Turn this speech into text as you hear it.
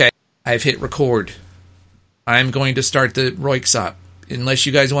I've hit record. I'm going to start the Roixop, unless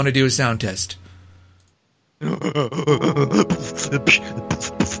you guys want to do a sound test.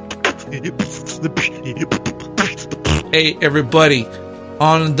 Hey, everybody,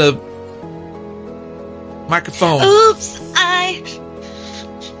 on the microphone. Oops,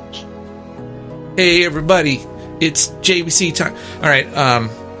 Hey, everybody, it's JVC time. All right,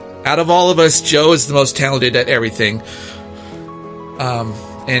 out of all of us, Joe is the most talented at everything.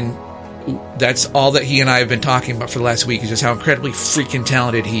 And that's all that he and I have been talking about for the last week, is just how incredibly freaking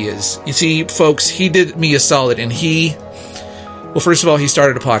talented he is. You see, folks, he did me a solid, and well, first of all, he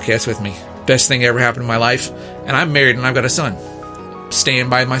started a podcast with me. Best thing ever happened in my life. And I'm married and I've got a son. Stand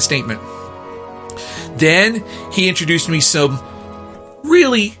by my statement. Then he introduced me some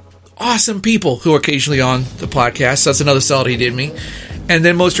really awesome people who are occasionally on the podcast. So that's another solid he did me. And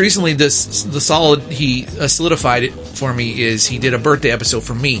then most recently, the solid he solidified it for me is he did a birthday episode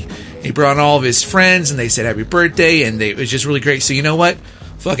for me. He brought on all of his friends and they said happy birthday, and it was just really great. So you know what?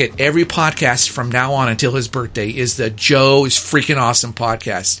 Fuck it. Every podcast from now on until his birthday is the Joe is freaking awesome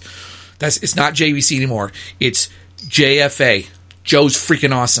podcast. It's not JVC anymore. It's JFA. Joe's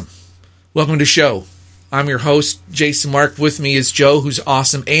freaking awesome. Welcome to the show. I'm your host, Jason Mark. With me is Joe, who's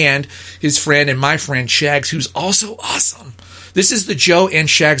awesome, and his friend and my friend, Shags, who's also awesome. This is the Joe and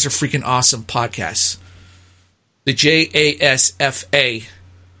Shags are freaking awesome podcast. The JASFA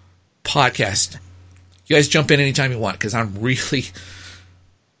podcast. You guys jump in anytime you want, because I'm really...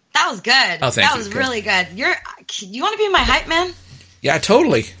 That was good. Oh, thank you. That was really good. You want to be my hype man? Yeah,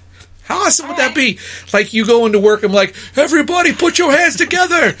 totally. How awesome would that be? Like, you go into work, I'm like, everybody put your hands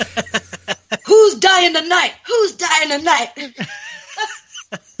together. Who's dying tonight? Who's dying tonight?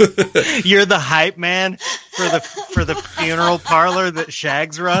 You're the hype man for the funeral parlor that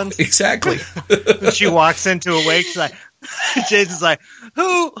Shags runs. Exactly. She walks into a wake, she's like, Jason's like,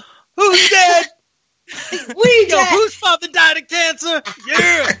 who's dead? We dead. Whose father died of cancer?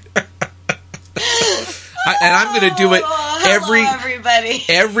 Yeah. And I'm going to do it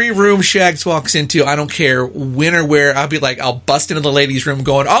every room Shags walks into. I don't care when or where. I'll bust into the ladies' room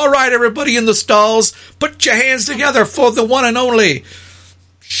going, all right, everybody in the stalls, put your hands together for the one and only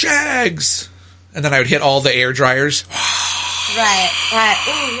Shags. And then I would hit all the air dryers. Right.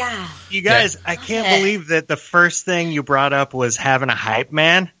 Oh, yeah. You guys, yeah. I can't believe that the first thing you brought up was having a hype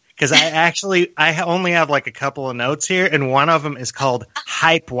man. Because I only have like a couple of notes here, and one of them is called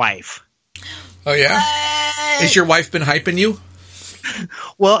Hype Wife. Oh, yeah? Has your wife been hyping you?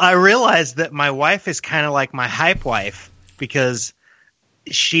 Well, I realized that my wife is kind of like my hype wife, because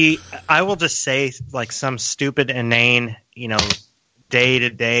I will just say like some stupid, inane,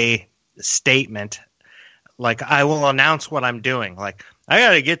 day-to-day statement. Like, I will announce what I'm doing. Like, I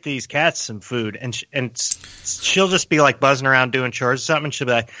got to get these cats some food. And she'll just be like buzzing around doing chores or something. And she'll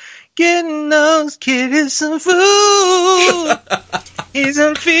be like, getting those kitties some food. He's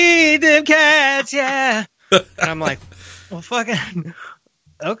gonna feed them cats, yeah. And I'm like, well, fucking,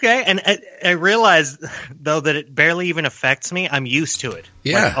 okay. And I realize, though, that it barely even affects me. I'm used to it.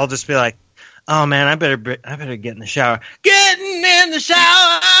 Yeah. Like, I'll just be like, oh, man, I better get in the shower. Getting in the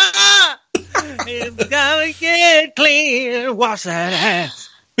shower. It's gotta get clean. Wash that ass.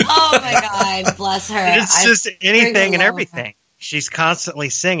 Oh, my God. Bless her. It's just anything and everything. She's constantly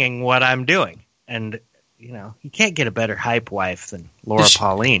singing what I'm doing. And, you can't get a better hype wife than Laura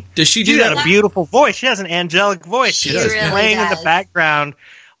Pauline. Does she do She's that? got a beautiful voice. She has an angelic voice. She's really playing does. in the background,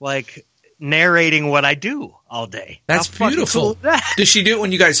 like, narrating what I do all day. That's How fucking beautiful. cool is that? Does she do it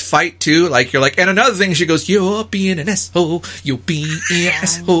when you guys fight, too? Like, you're like, and another thing, she goes, you're being an asshole. You're being an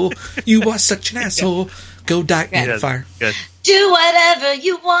asshole. You are such an asshole. Go die in fire. Good. Do whatever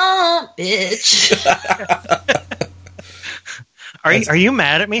you want, bitch. Are you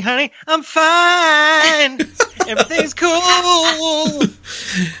mad at me, honey? I'm fine. Everything's cool.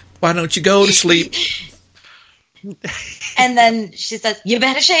 Why don't you go to sleep? And then she says, you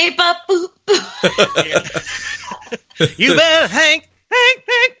better shape up. Boop, boop. You better think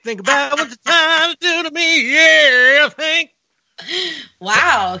about what you're trying to do to me. Yeah, think.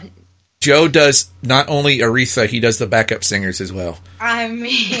 Wow. Joe does not only Aretha, he does the backup singers as well. I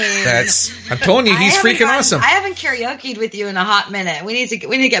mean, I'm telling you, he's freaking awesome. I haven't karaoke'd with you in a hot minute. We need to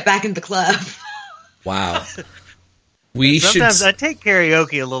get back in the club. Wow. Sometimes I take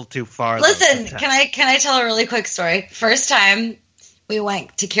karaoke a little too far. Listen, can I tell a really quick story? First time we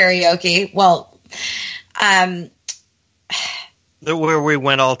went to karaoke. Well, where we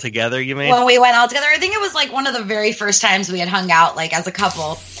went all together, you mean? When we went all together, I think it was like one of the very first times we had hung out like as a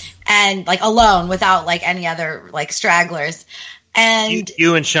couple and like alone without like any other like stragglers. And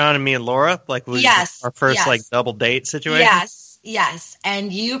you and Sean and me and Laura, like was yes, our first yes. like double date situation. Yes. Yes.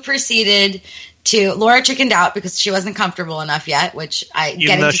 And you proceeded to, Laura chickened out because she wasn't comfortable enough yet, which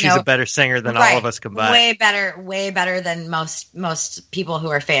even though she's a better singer than all of us combined. Way better than most people who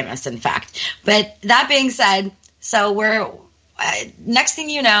are famous, in fact. But that being said, so we're, next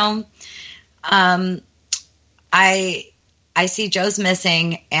thing you know, I see Joe's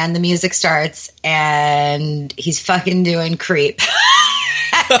missing and the music starts and he's fucking doing Creep.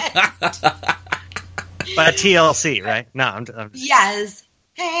 By TLC, right? No, I'm yes.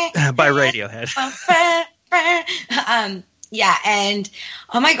 By Radiohead. Yeah, and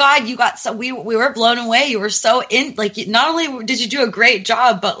oh my God, you got so we were blown away. You were so in, like, not only did you do a great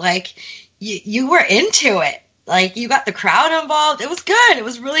job, but like you were into it. Like, you got the crowd involved. It was good. It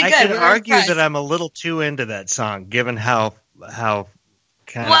was really good. I could argue that I'm a little too into that song, given how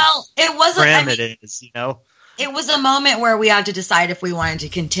kind of it wasn't. it is, you know. It was a moment where we had to decide if we wanted to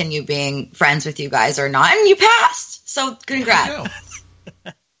continue being friends with you guys or not, and you passed. So congrats.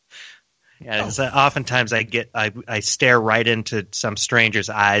 Yeah, oftentimes I stare right into some stranger's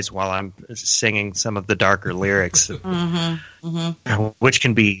eyes while I'm singing some of the darker lyrics, which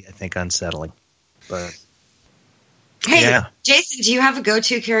can be, I think, unsettling. But hey, yeah. Jason, do you have a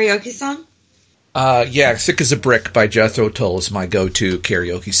go-to karaoke song? Yeah, Thick as a Brick by Jethro Tull is my go-to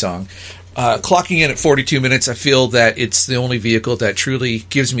karaoke song. Clocking in at 42 minutes, I feel that it's the only vehicle that truly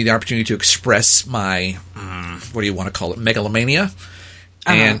gives me the opportunity to express my, what do you want to call it, megalomania.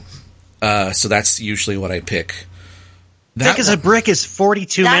 And so that's usually what I pick. Thick as a Brick is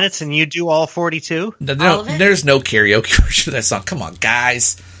 42 minutes and you do all 42? No, there's no karaoke version of that song. Come on,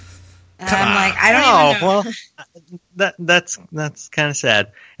 guys. I'm like, I don't even know. Well, that's kind of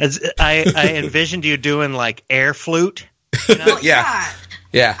sad. As I envisioned you doing like air flute. You know? Yeah.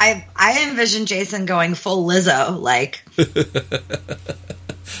 I envision Jason going full Lizzo, like.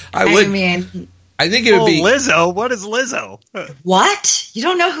 I think it would be Lizzo. What is Lizzo? What? You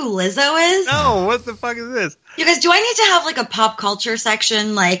don't know who Lizzo is? No. What the fuck is this? You guys, do I need to have like a pop culture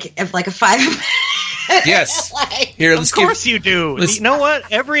section, like if like a 5 minute? Yes. Here, of course you do. You know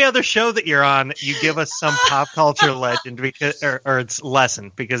what? Every other show that you're on, you give us some pop culture legend because, or it's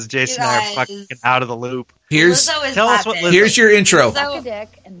lesson because Jason and I are fucking out of the loop. Tell us what Lizzo. Here's your intro. Suck a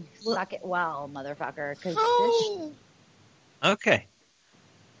dick and suck it well, motherfucker. Okay.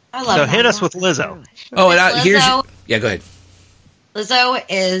 I love so hit us with Lizzo. Oh, and here's go ahead. Lizzo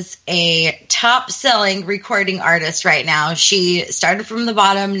is a top-selling recording artist right now. She started from the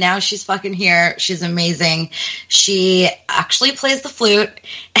bottom. Now she's fucking here. She's amazing. She actually plays the flute.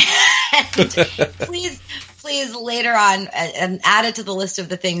 And please later on, and add it to the list of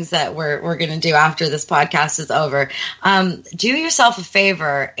the things that we're going to do after this podcast is over. Do yourself a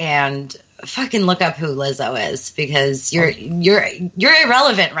favor and fucking look up who Lizzo is, because you're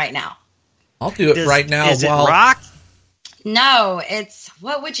irrelevant right now. I'll do it right now. Is it rock? No, it's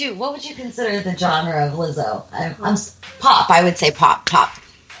what would you consider the genre of Lizzo? I'm pop. I would say pop.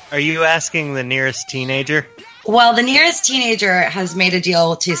 Are you asking the nearest teenager? Well, the nearest teenager has made a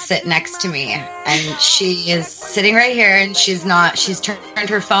deal to sit next to me, and she is sitting right here, and she's turned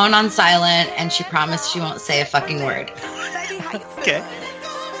her phone on silent, and she promised she won't say a fucking word. Okay.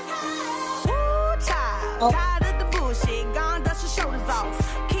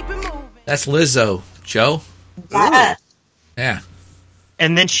 That's Lizzo, Joe. Yeah.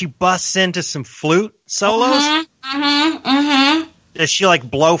 And then she busts into some flute solos? Does she like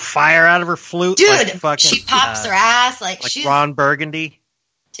blow fire out of her flute? Dude, like fucking, she pops her ass like she's Ron Burgundy.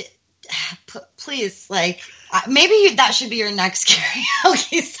 Please, like maybe that should be your next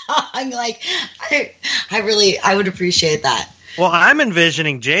karaoke song. Like, I would appreciate that. Well, I'm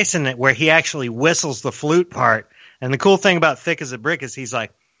envisioning Jason where he actually whistles the flute part, and the cool thing about Thick as a Brick is he's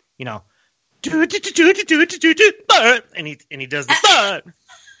like, you know, and he does the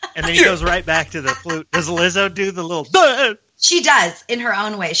and then he goes right back to the flute. Does Lizzo do the little? She does in her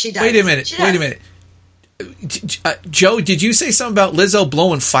own way. She does. Wait a minute. Joe, did you say something about Lizzo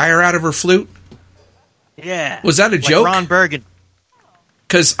blowing fire out of her flute? Yeah. Was that a joke? Ron Burgundy.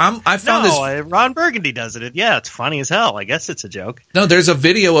 Because I found this. Ron Burgundy does it. Yeah, it's funny as hell. I guess it's a joke. No, there's a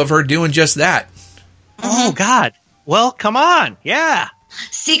video of her doing just that. Oh God. Well, come on. Yeah.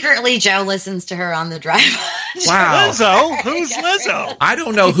 Secretly, Joe listens to her on the drive. Wow. Lizzo? Who's Lizzo? I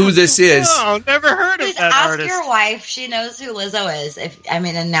don't know who this is. Oh, never heard of that artist. Ask your wife. She knows who Lizzo is.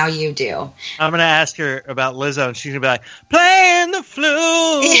 And now you do. I'm going to ask her about Lizzo, and she's going to be like, playing the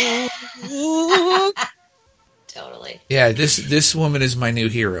flute. Totally. Yeah, this woman is my new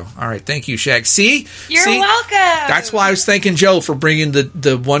hero. All right, thank you, Shags. See? You're welcome. That's why I was thanking Joe for bringing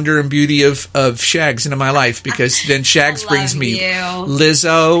the wonder and beauty of Shags into my life, because then Shags brings me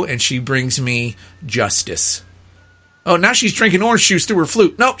Lizzo, and she brings me justice. Oh, now she's drinking orange juice through her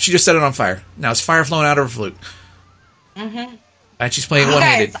flute. Nope, she just set it on fire. Now it's fire flowing out of her flute. Mm-hmm. And she's playing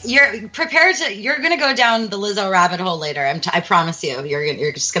one-handed. You're prepared to. You're going to go down the Lizzo rabbit hole later. I promise you.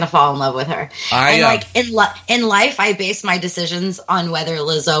 You're just going to fall in love with her. In life, I base my decisions on whether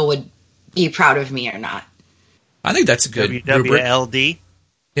Lizzo would be proud of me or not. I think that's a good WWLD.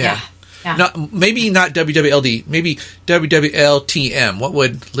 Yeah. No, maybe not WWLD. Maybe WWLTM. What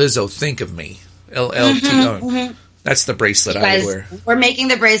would Lizzo think of me? LLT. Mm-hmm. That's the bracelet I would wear. We're making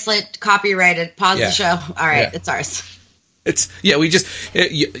the bracelet copyrighted. Pause the show. All right, it's ours. We just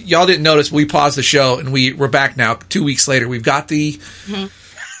y'all didn't notice. We paused the show and we're back now. 2 weeks later, we've got the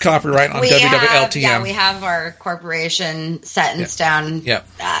copyright on WWLTM. We have our corporation set in stone. Yeah.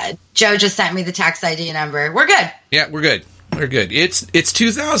 Joe just sent me the tax ID number. We're good. Yeah, we're good. We're good. It's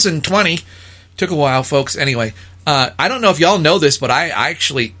 2020. Took a while, folks. Anyway, I don't know if y'all know this, but I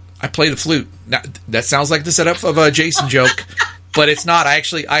play the flute. Now, that sounds like the setup of a Jason joke. But it's not.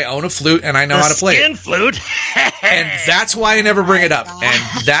 I own a flute and I know how to play it. Flute. And that's why I never bring it up.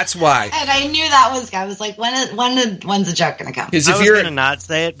 And that's why. And I knew that was. I was like, when's the joke going to come? I was going to not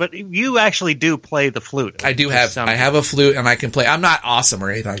say it, but you actually do play the flute. I do have. I have a flute and I can play. I'm not awesome or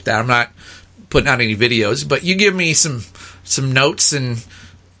anything like that. I'm not putting out any videos. But you give me some notes and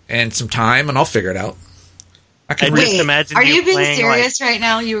some time, and I'll figure it out. Just imagine. Are you being serious right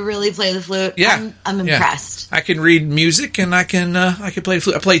now? You really play the flute? Yeah, I'm impressed. I can read music and I can play the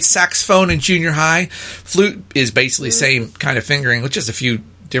flute. I played saxophone in junior high. Flute is basically the same kind of fingering with just a few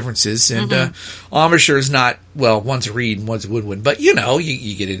differences. And embouchure is not, well, one's a reed and one's a woodwind, but you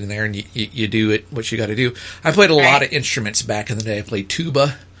get it in there and you do it what you got to do. I played a lot of instruments back in the day. I played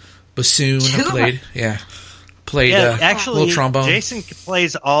tuba, bassoon. Actually, little trombone. Jason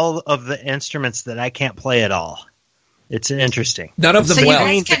plays all of the instruments that I can't play at all. It's interesting. None of them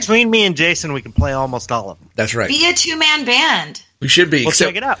Between me and Jason, we can play almost all of them. That's right. Be a two-man band. We should be. Well,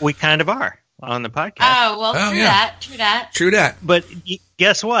 check it out. We kind of are on the podcast. Oh, well, true that. But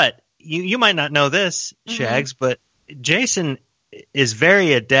guess what? You might not know this, Shags, but Jason is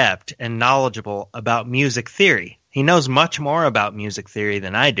very adept and knowledgeable about music theory. He knows much more about music theory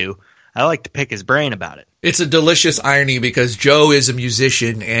than I do. I like to pick his brain about it. It's a delicious irony because Joe is a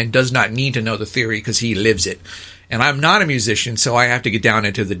musician and does not need to know the theory because he lives it. And I'm not a musician, so I have to get down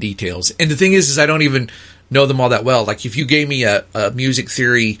into the details. And the thing is I don't even know them all that well. Like, if you gave me a music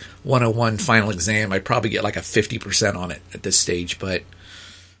theory 101 final exam, I'd probably get like a 50% on it at this stage. But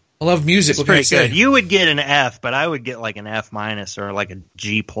I love music. It's pretty good. You would get an F, but I would get like an F- or like a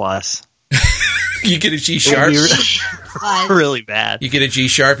G+. You get a G sharp? Really bad. You get a G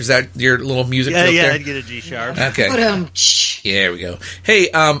sharp? Is that your little music joke there? I'd get a G sharp. Okay. Yeah, there we go. Hey,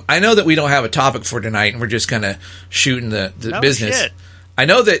 I know that we don't have a topic for tonight, and we're just kind of shooting the business. Shit. I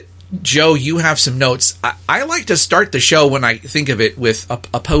know that, Joe, you have some notes. I like to start the show when I think of it with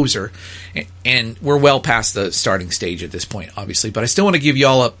a poser, and we're well past the starting stage at this point, obviously, but I still want to give you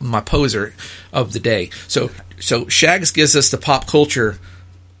all my poser of the day. So Shags gives us the pop culture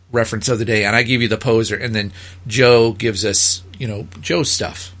reference of the day, and I give you the poser, and then Joe gives us, Joe's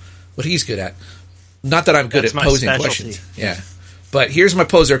stuff, what he's good at. Not that I'm good at posing questions. Yeah. But here's my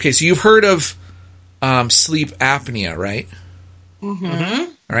poser. Okay, so you've heard of sleep apnea, right?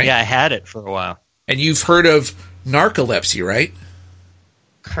 Mm-hmm. All right. Yeah, I had it for a while. And you've heard of narcolepsy, right?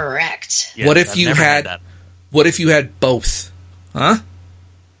 Correct. Yes, what if you had both? Huh?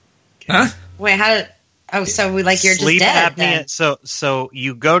 Okay. Huh? Wait, so you're sleep just dead. Apnea, then. So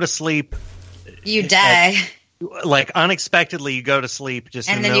you go to sleep. You die. Like unexpectedly, you go to sleep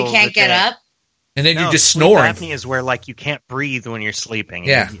and then you can't get up. And then you're just snoring. Sleep apnea is where you can't breathe when you're sleeping.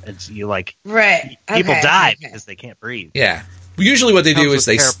 Yeah. You right. People die because they can't breathe. Yeah. Usually what they do is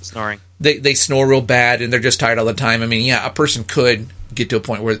they snore real bad and they're just tired all the time. I mean, yeah, a person could get to a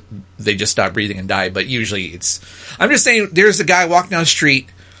point where they just stop breathing and die, but usually I'm just saying, there's a guy walking down the street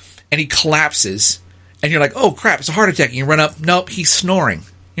and he collapses and you're like, oh crap, it's a heart attack. And you run up, nope, he's snoring.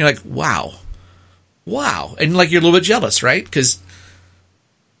 You're like, wow. And you're a little bit jealous, right? Because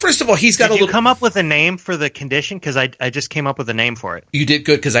first of all, he's got Did you come up with a name for the condition? Because I just came up with a name for it. You did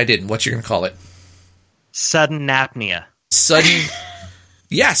good because I didn't. What you going to call it? Sudden apnea. Sudden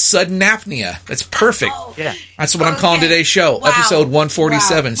apnea. That's perfect. Oh, yeah. That's what I'm calling today's show. Wow. Episode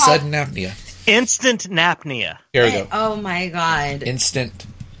 147, Sudden apnea. Instant napnea. Here we go. Oh my God. Instant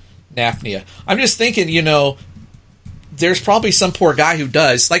napnea. I'm just thinking, there's probably some poor guy who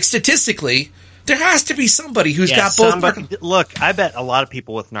does. Like, statistically, There has to be somebody who's got both. Look, I bet a lot of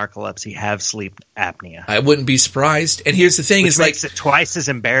people with narcolepsy have sleep apnea. I wouldn't be surprised. And here's the thing: Which is makes like it twice as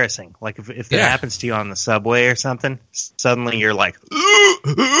embarrassing. Like if that happens to you on the subway or something, suddenly you're like,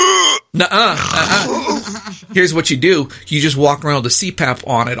 nuh-uh. Here's what you do: you just walk around with the CPAP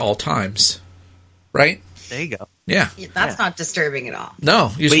on at all times, right? there you go. Yeah. That's not disturbing at all. No,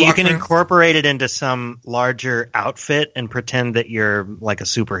 you just But you walk can around. incorporate it into some larger outfit and pretend that you're like a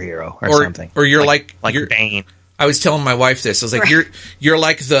superhero or something. Or you're like you're Bane. I was telling my wife this. I was like, you're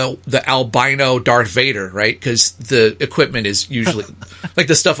like the albino Darth Vader, right? Because the equipment is usually like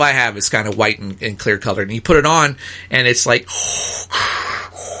the stuff I have is kind of white and clear colored, and you put it on, and it's like.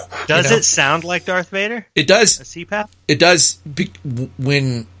 Does it sound like Darth Vader? It does. A CPAP? It does.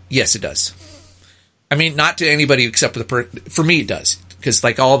 Yes, it does. I mean, not to anybody except for me, it does. Because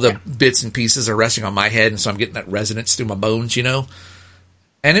like all the bits and pieces are resting on my head, and so I'm getting that resonance through my bones, you know.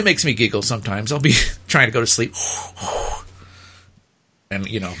 And it makes me giggle sometimes. I'll be trying to go to sleep. And,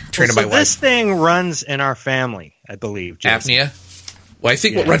 training my wife. This thing runs in our family, I believe. Jason. Apnea? Well, I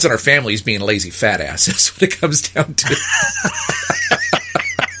think what runs in our family is being lazy fat ass. That's what it comes down to.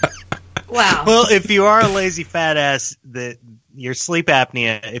 Wow. Well, if you are a lazy fat ass, your sleep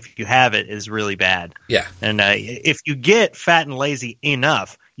apnea, if you have it, is really bad. Yeah. And if you get fat and lazy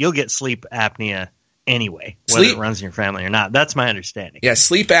enough, you'll get sleep apnea anyway, whether it runs in your family or not. That's my understanding. Yeah,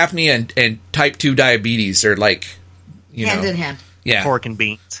 sleep apnea and type 2 diabetes are like, hand in hand. Yeah. Pork and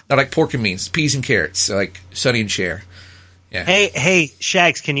beans. They're like pork and beans, peas and carrots, like Sonny and Cher. Yeah. Hey,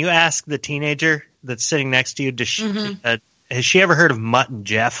 Shags, can you ask the teenager that's sitting next to you, has she ever heard of Mutt and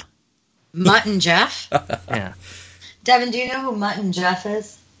Jeff? Mutt and Jeff? Yeah. Devin, do you know who Mutt and Jeff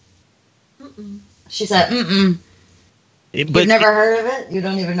is? Mm-mm. She said, mm-mm. You've never heard of it? You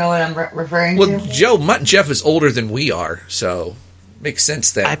don't even know what I'm referring to? Well, Joe, Mutt and Jeff is older than we are, so makes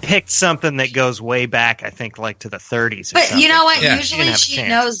sense that... I picked something that goes way back, I think, like to the 30s or But something. you know what? Yeah. Usually she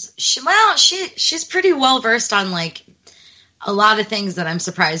knows... She's pretty well-versed on, like, a lot of things that I'm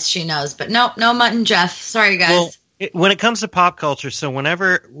surprised she knows. But no Mutt and Jeff. Sorry, guys. Well, when it comes to pop culture, so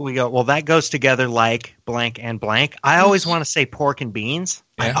whenever we go, well, that goes together like blank and blank, I always want to say pork and beans.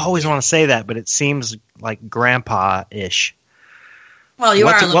 Yeah. I always want to say that, but it seems like grandpa-ish. Well, you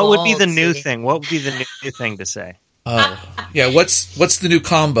are a little What would be the old, new see. thing? What would be the new thing to say? Oh, yeah, what's the new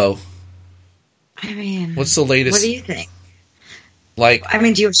combo? I mean... What's the latest? What do you think? Like... I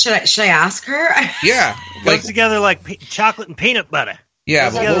mean, should I ask her? Yeah. Goes together like chocolate and peanut butter. Yeah,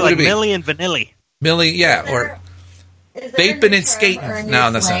 Goes but together what would like it be? Millie and vanilla. Millie, yeah, or... Is there a Vaping new and term skating. or a new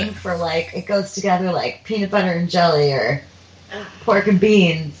No, that's not slang it. for like it goes together like peanut butter and jelly or pork and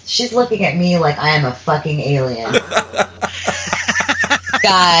beans. She's looking at me like I am a fucking alien.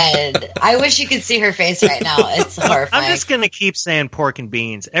 God, I wish you could see her face right now. It's horrifying. I'm just going to keep saying pork and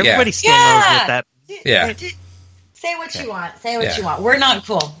beans. Everybody still knows what that... Yeah. Say what you want. Say what you want. We're not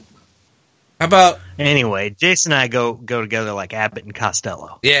cool. How about... Anyway, Jason and I go together like Abbott and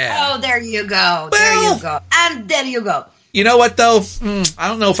Costello. Yeah. Oh, there you go. There you go. And there you go. You know what, though? I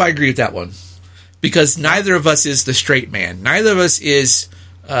don't know if I agree with that one. Because neither of us is the straight man. Neither of us is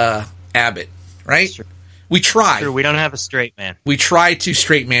Abbott, right? True. We try. True, we don't have a straight man. We try to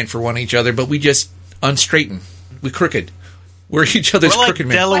straight man for one each other, but we just unstraighten. We crooked. We're each other's We're like crooked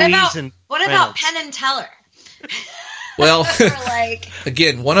men. Deloise What about Penn and Teller? Well, We're like,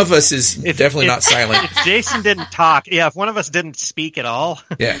 again, one of us is definitely not silent. If Jason didn't talk, if one of us didn't speak at all,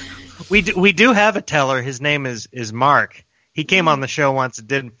 Yeah. we do have a teller. His name is Mark. He came on the show once and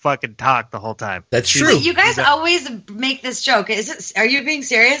didn't fucking talk the whole time. That's true. you guys always make this joke. Are you being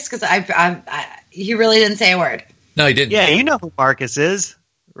serious? Because he really didn't say a word. No, he didn't. Yeah, you know who Marcus is,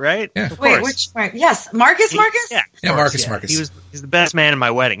 right? Yeah. Of Wait, course. which Mark? Yes, Marcus. Marcus. Yeah, of Yeah, course, Marcus. He's the best man in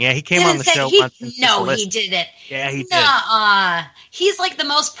my wedding. Yeah, he came on the show once. and No, took a he list. didn't. Yeah, he did. Nuh-uh. He's like the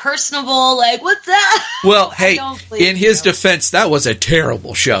most personable. Like, what's that? Well, hey, don't believe in his you. defense, that was a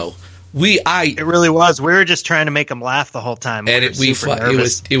terrible show. It really was. We were just trying to make him laugh the whole time. And were super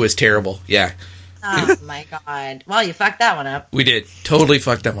nervous. it was terrible. Yeah, Oh my god! Well, you fucked that one up. we did totally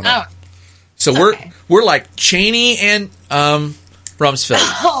fuck that one up. Oh, So okay. we're like Cheney and Rumsfeld.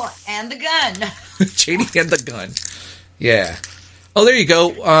 oh, and the gun. Cheney and the gun. Yeah. Oh, there you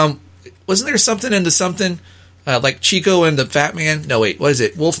go. Wasn't there something into something like Chico and the Fat Man? No, wait. What is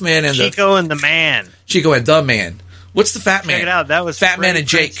it? Wolfman and Chico and the Man. Chico and the Man. What's the Fat Man? Check it out. That was Fat Man Freddie and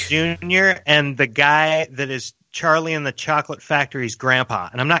Jake. Prinze Jr. and the guy that is Charlie and the Chocolate Factory's grandpa.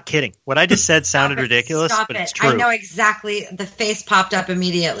 And I'm not kidding. What I just said sounded ridiculous, Stop but it. it's true. I know exactly. The face popped up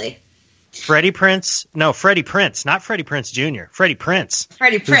immediately. Freddie Prince, not Freddie Prince Jr. Freddie Prince.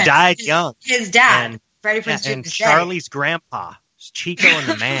 Freddie Who Prince. died young. His dad. And- Freddie Prinze And Jr.'s Charlie's grandpa, Chico and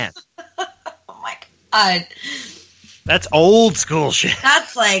the Man. dad. God. That's old school shit.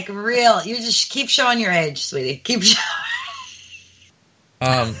 That's like real. You just keep showing your age, sweetie. Keep showing.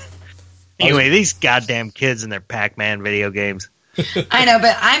 Anyway, these goddamn kids and their Pac-Man video games. I know,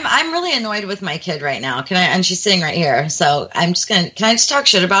 but I'm really annoyed with my kid right now. And she's sitting right here, so I'm just gonna. Can I just talk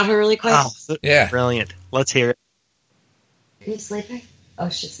shit about her really quick? Oh, Yeah. brilliant. Let's hear it. Are you sleeping? Oh,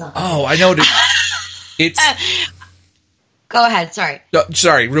 she's not. Oh, I know. It's Go ahead. Sorry.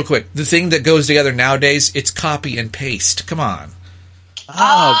 sorry, real quick. The thing that goes together nowadays, it's copy and paste. Come on.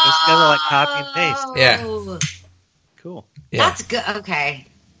 Oh, just together like copy and paste. Yeah. Cool. Yeah. That's good. Okay.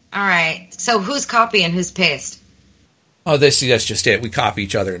 All right. So who's copy and who's paste? Oh, that's just it. We copy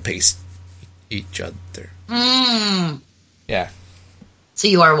each other and paste each other. Yeah. So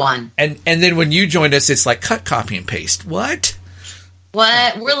you are one. And then when you joined us, it's like cut, copy, and paste. What?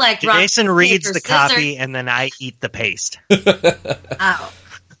 What? We're like rock, Jason reads paper, the copy and then I eat the paste. Oh.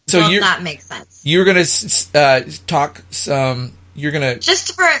 So well, that makes sense. You're gonna talk some. You're gonna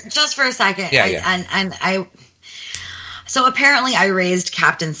just for a second. Yeah. So apparently I raised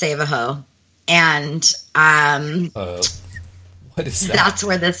Captain Save-A-Ho, and what is that? that's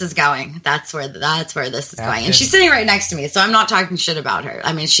where this is going. That's where this is going. And she's sitting right next to me, so I'm not talking shit about her.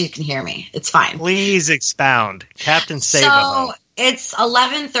 I mean, she can hear me. It's fine. Please expound. Captain Save-A-Ho. So it's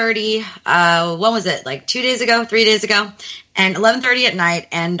 11:30. When was it? Like 3 days ago, and 11:30 at night,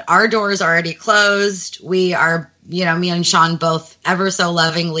 and our door's already closed. We are, me and Sean both ever so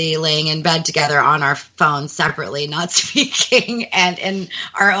lovingly laying in bed together on our phones separately, not speaking, and in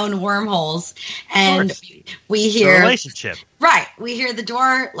our own wormholes. And we hear the relationship. Right. We hear the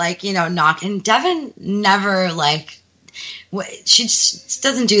door, knock, and Devin never she just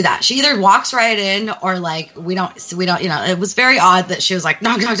doesn't do that. She either walks right in or we don't, it was very odd that she was like,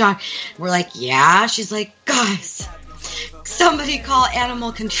 knock, knock, knock. We're like, yeah. She's like, guys, somebody call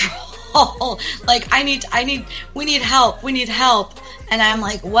animal control. We need help. And I'm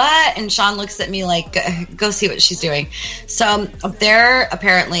like, what? And Sean looks at me like, go see what she's doing. So there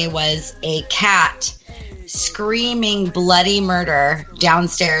apparently was a cat screaming bloody murder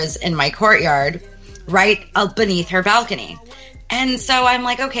downstairs in my courtyard, right up beneath her balcony. And so I'm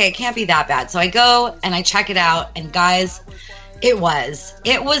like, okay, it can't be that bad. So I go and I check it out, and guys, it was,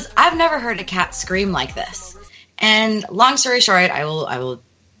 I've never heard a cat scream like this. And long story short, I will.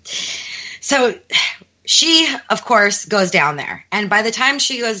 So she, of course, goes down there. And by the time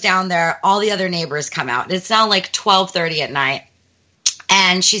she goes down there, all the other neighbors come out. It's now like 12:30 at night.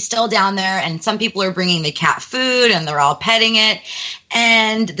 And she's still down there, and some people are bringing the cat food, and they're all petting it.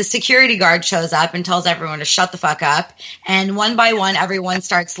 And the security guard shows up and tells everyone to shut the fuck up. And one by one, everyone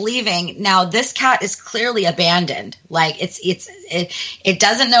starts leaving. Now, this cat is clearly abandoned. Like it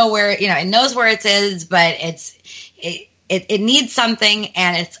doesn't know where, it knows where it is, but it needs something,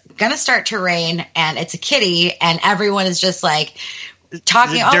 and it's gonna start to rain, and it's a kitty, and everyone is just like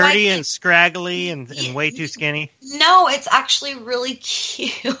talking. Is it dirty and scraggly and way too skinny? No, it's actually really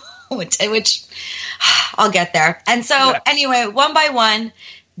cute, which I'll get there. And so anyway, one by one,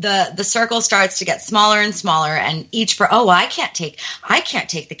 the circle starts to get smaller and smaller, and I can't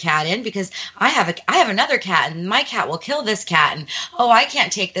take the cat in because I have another cat, and my cat will kill this cat, and I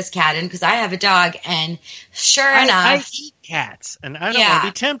can't take this cat in because I have a dog. And sure enough, I eat cats, and I don't want to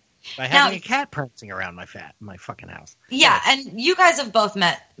be tempted by having a cat prancing around my fucking house. Yeah, and you guys have both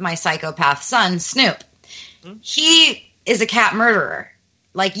met my psychopath son, Snoop. Mm-hmm. He is a cat murderer.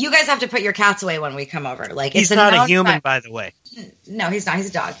 Like, you guys have to put your cats away when we come over. Like, he's not a human, by the way. No, he's not. He's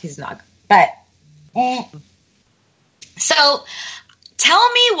a dog. He's a dog. But so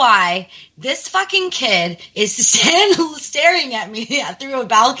tell me why this fucking kid is staring at me through a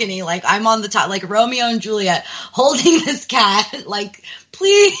balcony like I'm on the top, like Romeo and Juliet, holding this cat. Like,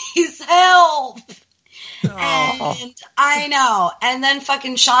 please help. Oh. And I know. And then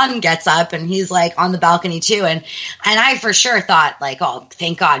fucking Sean gets up, and he's like on the balcony too. And I for sure thought like, oh,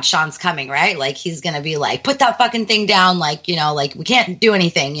 thank God Sean's coming, right? Like, he's going to be like, put that fucking thing down. Like, like we can't do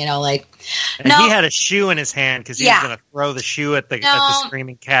anything, like. And no. He had a shoe in his hand because he was going to throw the shoe at the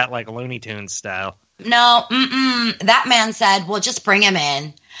screaming cat like Looney Tunes style. No, that man said, well, just bring him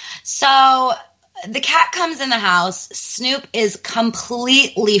in. So the cat comes in the house. Snoop is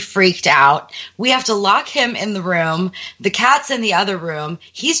completely freaked out. We have to lock him in the room. The cat's in the other room.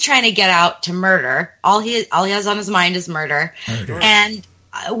 He's trying to get out to murder. All he has on his mind is murder. And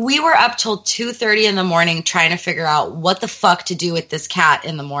we were up till 2:30 in the morning trying to figure out what the fuck to do with this cat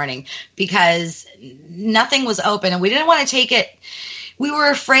in the morning because nothing was open, and we didn't want to take it. We were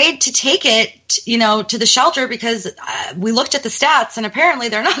afraid to take it, to the shelter because we looked at the stats, and apparently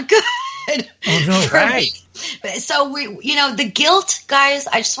they're not good. Oh, no, right. So the guilt, guys,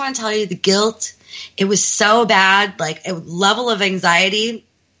 I just want to tell you, the guilt It was so bad, like a level of anxiety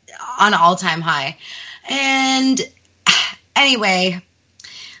on an all-time high. And anyway,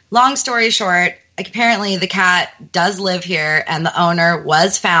 long story short, apparently the cat does live here, and the owner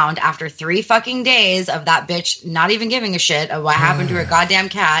was found after 3 fucking days of that bitch not even giving a shit of what happened to her goddamn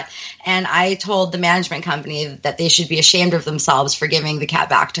cat. And I told the management company that they should be ashamed of themselves for giving the cat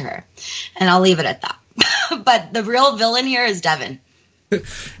back to her. And I'll leave it at that. But the real villain here is Devin.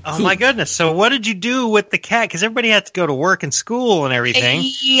 Oh my goodness. So what did you do with the cat? Because everybody had to go to work and school and everything.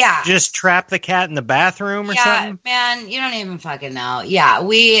 Yeah. Just trap the cat in the bathroom or something? Man, you don't even fucking know. Yeah,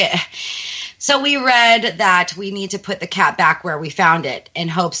 we read that we need to put the cat back where we found it in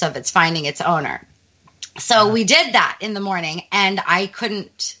hopes of its finding its owner. So we did that in the morning, and I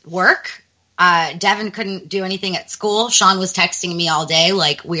couldn't work. Devin couldn't do anything at school. Sean was texting me all day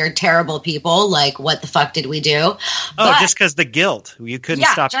like, we are terrible people. Like, what the fuck did we do? Oh, just because the guilt. You couldn't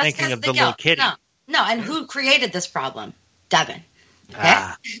stop thinking of the little kitty. No, and who created this problem? Devin. Okay?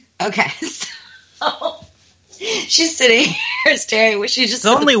 Okay. So she's sitting here staring. She's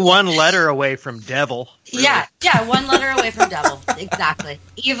only one letter away from devil. Really. Yeah, one letter away from devil. Exactly.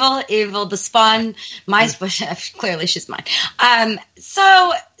 Evil, the spawn. Clearly she's mine.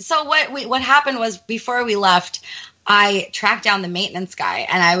 So what happened was, before we left, I tracked down the maintenance guy,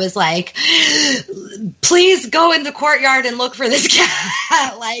 and I was like, please go in the courtyard and look for this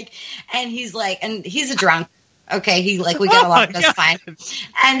cat. And he's like, and he's a drunk. Okay, we get along just fine.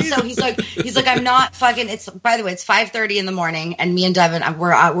 And so he's like, I'm not fucking. By the way, it's 5:30 in the morning, and me and Devin,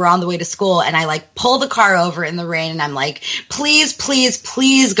 we're on the way to school, and I pull the car over in the rain, and I'm like, please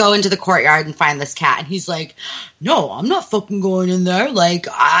go into the courtyard and find this cat. And he's like, no, I'm not fucking going in there.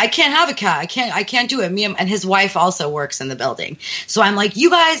 I can't have a cat. I can't do it. And his wife also works in the building. So I'm like,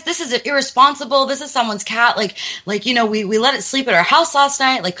 you guys, this is irresponsible. This is someone's cat. We let it sleep at our house last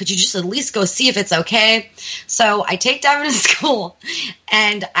night. Could you just at least go see if it's okay? So I take Devin to school,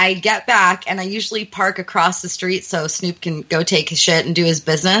 and I get back, and I usually park across the street so Snoop can go take his shit and do his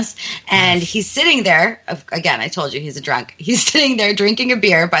business. And he's sitting there. Again, I told you he's a drunk. He's sitting there drinking a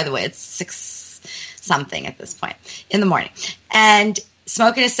beer. By the way, it's 6 something at this point in the morning, and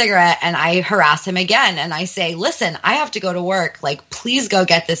smoking a cigarette. And I harass him again, and I say, listen, I have to go to work. Please go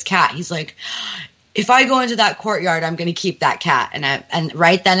get this cat. He's like, if I go into that courtyard, I'm going to keep that cat. And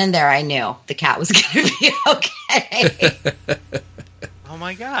right then and there, I knew the cat was going to be okay. Oh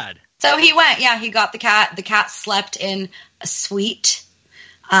my God. So he went, he got the cat. The cat slept in a suite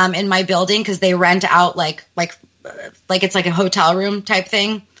in my building, because they rent out like it's like a hotel room type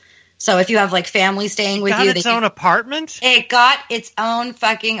thing. So if you have family staying with you, its own apartment? It got its own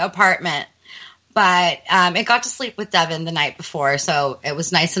fucking apartment. But it got to sleep with Devin the night before, so it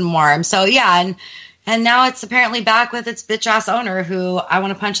was nice and warm. So yeah, and now it's apparently back with its bitch ass owner, who I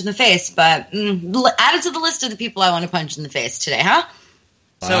want to punch in the face. But added to the list of the people I want to punch in the face today, huh?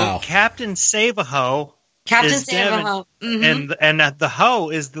 Wow. So Captain Save-A-Ho. Captain Save-A-Ho. Mm-hmm. And the hoe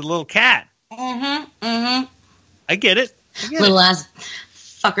is the little cat. Mm-hmm. I get it. Little ass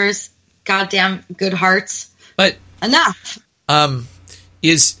fuckers. Goddamn good hearts. But enough.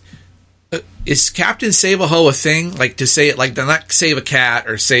 Is Captain Save-A-Ho a thing? To say it not save a cat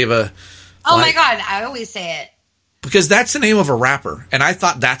or save a... Oh my God, I always say it. Because that's the name of a rapper, and I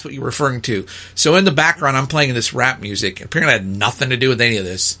thought that's what you were referring to. So in the background, I'm playing this rap music. Apparently, it had nothing to do with any of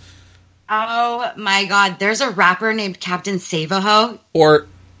this. Oh my God, there's a rapper named Captain Save-A-Ho? Or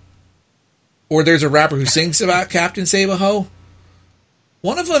there's a rapper who sings about Captain Save-A-Ho?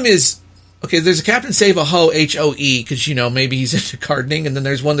 One of them is... Okay, there's a Captain Save-A-Ho, H-O-E, because, maybe he's into gardening, and then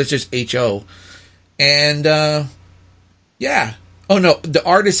there's one that's just H-O. And, yeah. Oh, no, the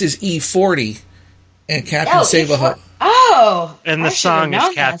artist is E40, and Captain Save-A-Ho. Oh! And the song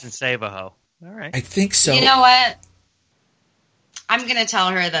is Captain Save-A-Ho. All right. I think so. You know what? I'm going to tell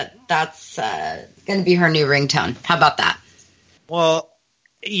her that's going to be her new ringtone. How about that? Well,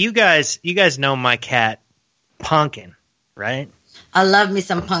 you guys know my cat, Punkin, right? I love me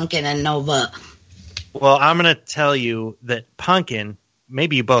some Punkin and Nova. Well, I'm going to tell you that Punkin,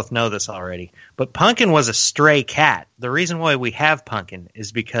 maybe you both know this already, but Punkin was a stray cat. The reason why we have Punkin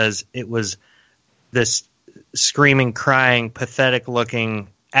is because it was this screaming, crying, pathetic-looking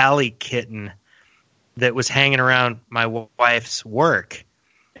alley kitten that was hanging around my wife's work.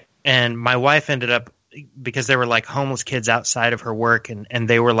 And my wife ended up, because there were homeless kids outside of her work, and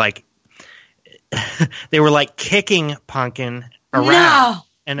they were they were kicking Punkin around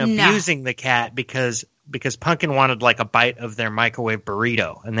and abusing the cat because Punkin wanted a bite of their microwave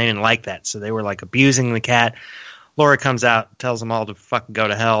burrito, and they didn't like that, so they were abusing the cat. Laura comes out, tells them all to fucking go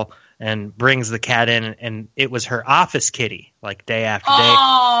to hell, and brings the cat in, and it was her office kitty, like day after day.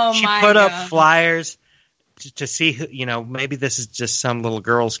 Oh, She my put God. up flyers to see who, maybe this is just some little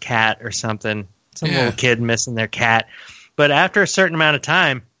girl's cat or something, some little kid missing their cat. But after a certain amount of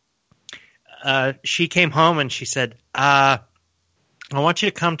time, she came home and she said, I want you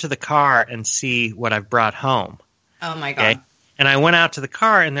to come to the car and see what I've brought home. Oh, my God. Okay? And I went out to the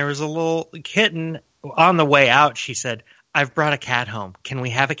car, and there was a little kitten. On the way out, she said, I've brought a cat home. Can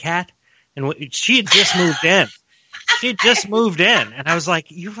we have a cat? And she had just moved in. She had just moved in. And I was like,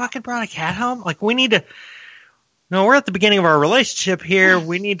 you fucking brought a cat home? Like, we need to... No, we're at the beginning of our relationship here.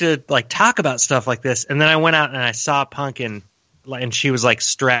 We need to, like, talk about stuff like this. And then I went out and I saw Pumpkin, and she was, like,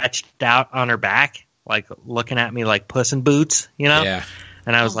 stretched out on her back, like, looking at me like Puss in Boots, Yeah.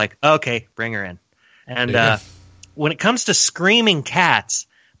 And I was like, okay, bring her in. And when it comes to screaming cats,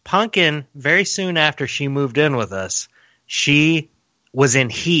 Pumpkin, very soon after she moved in with us, she was in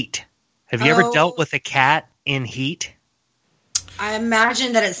heat. Have you ever dealt with a cat in heat? I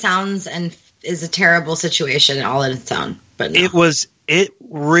imagine that it sounds and is a terrible situation all on its own. But no. It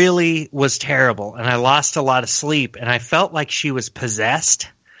really was terrible, and I lost a lot of sleep, and I felt like she was possessed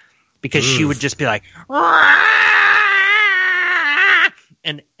because she would just be like,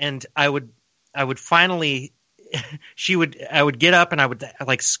 and I would finally, I would get up and I would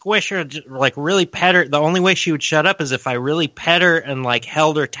like squish her, like really pet her. The only way she would shut up is if I really pet her and like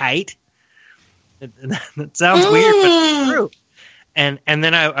held her tight. That sounds weird, but it's true. And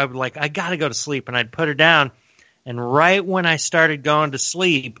then I would like, I gotta go to sleep, and I'd put her down, and right when I started going to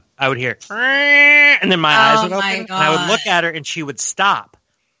sleep, I would hear, and then my eyes would open, and I would look at her, and she would stop.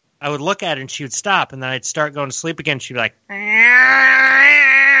 I would look at her, and she would stop, and then I'd start going to sleep again. She'd be like,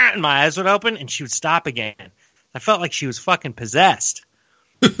 and my eyes would open, and she would stop again. I felt like she was fucking possessed.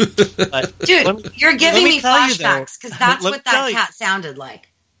 But dude, you're giving me flashbacks, because that's what that cat sounded like.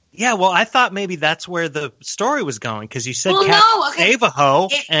 Yeah, well, I thought maybe that's where the story was going, because you said cat Navajo,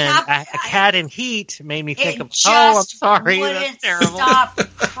 and a cat in heat made me think of, I'm sorry, that's terrible. Stop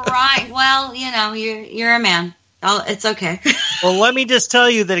crying. Well, you're a man. It's okay. Well, let me just tell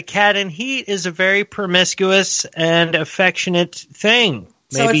you that a cat in heat is a very promiscuous and affectionate thing.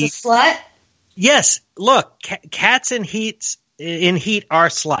 So it's a slut? Yes. Look, cats in heat are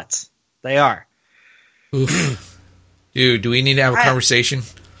sluts. They are. Oof. Dude, do we need to have a conversation?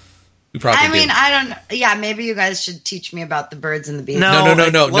 We probably do. I don't. Yeah, maybe you guys should teach me about the birds and the bees. No.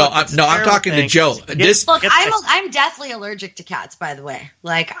 I'm talking to Joe. I'm deathly allergic to cats. By the way,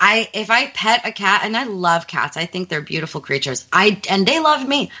 like if I pet a cat, and I love cats, I think they're beautiful creatures. And they love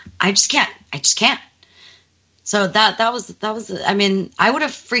me. I just can't. So that was. I mean, I would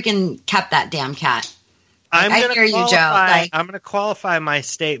have freaking kept that damn cat. I hear you, Joe. I'm going to qualify my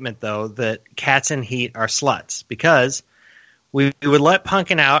statement though that cats in heat are sluts, because we would let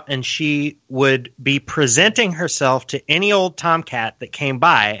Pumpkin out, and she would be presenting herself to any old tomcat that came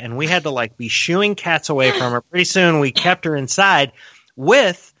by, and we had to like be shooing cats away from her. Pretty soon we kept her inside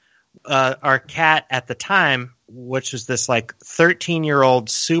with our cat at the time, which was this like 13-year-old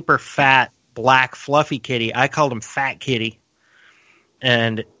super fat black fluffy kitty. I called him Fat Kitty,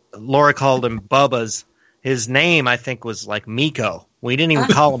 and Laura called him Bubba's. His name, I think, was like Miko. We didn't even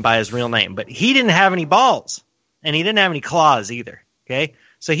call him by his real name, but he didn't have any balls. And he didn't have any claws either, okay?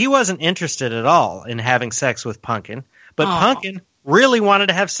 So he wasn't interested at all in having sex with Pumpkin. But Pumpkin really wanted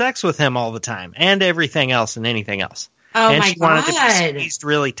to have sex with him all the time, and everything else and anything else. Oh, and my she wanted God. to be squeezed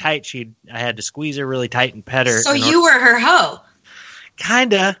really tight. I had to squeeze her really tight and pet her. So you were her hoe?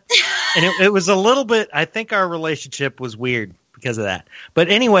 Kinda. And it was a little bit, I think our relationship was weird because of that. But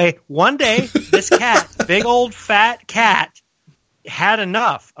anyway, one day, this cat, big old fat cat, had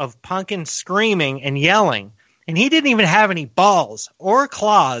enough of Pumpkin screaming and yelling. And he didn't even have any balls or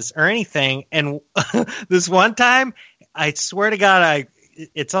claws or anything. And this one time, I swear to God,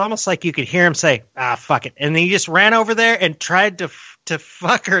 it's almost like you could hear him say, fuck it. And he just ran over there and tried to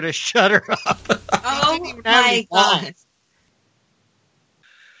fuck her to shut her up. Oh, my God.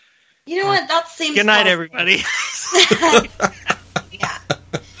 You know what? That seems... Good night, everybody. Yeah.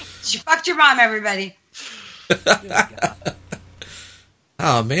 She fucked your mom, everybody.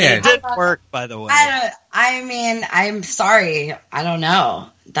 Oh, man. It didn't work, by the way. I mean, I'm sorry. I don't know.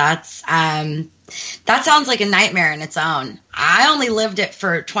 That sounds like a nightmare in its own. I only lived it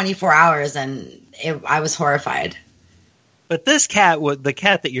for 24 hours, and I was horrified. But this cat, the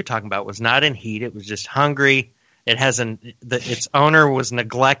cat that you're talking about, was not in heat. It was just hungry. Its owner was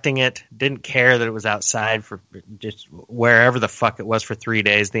neglecting it, didn't care that it was outside for just wherever the fuck it was for 3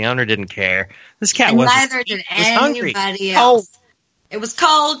 days. The owner didn't care. This cat neither did anybody else. It was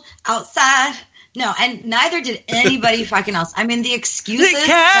cold outside. No, and neither did anybody fucking else. I mean, the excuses. The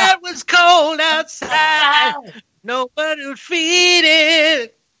cat was cold outside. Nobody would feed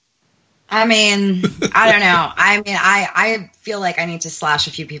it. I mean, I don't know. I mean, I feel like I need to slash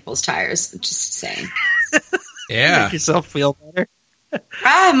a few people's tires. Just saying. Yeah. Make yourself feel better.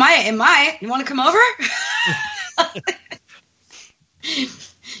 Am I? You want to come over?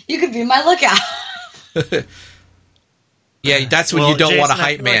 You could be my lookout. Yeah, that's when you don't Jason, want a I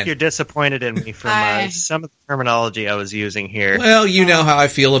hype feel man. Like you're disappointed in me from some of the terminology I was using here. Well, you know how I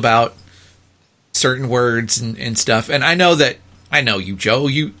feel about certain words and stuff. And I know you, Joe.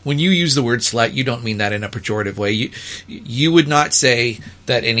 When you use the word slut, you don't mean that in a pejorative way. You would not say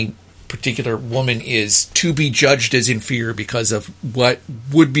that any particular woman is to be judged as inferior because of what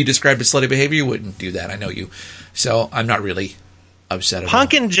would be described as slutty behavior. You wouldn't do that. I know you. So I'm not really upset about it.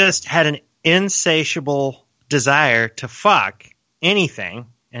 Punkin just had an insatiable desire to fuck anything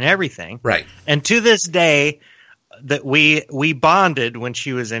and everything. Right. And to this day, that we bonded when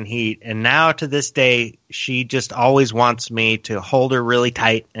she was in heat, and now to this day, she just always wants me to hold her really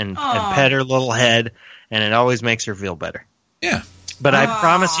tight and pet her little head, and it always makes her feel better. Yeah. But I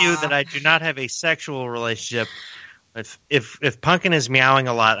promise you that I do not have a sexual relationship. If Punkin is meowing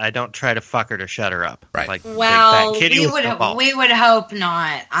a lot, I don't try to fuck her to shut her up. Right. Like, Well, that kitty we with no balls. would hope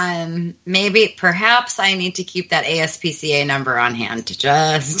not. Perhaps I need to keep that ASPCA number on hand just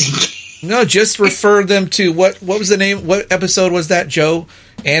in case. No, just refer them to what was the name? What episode was that, Joe?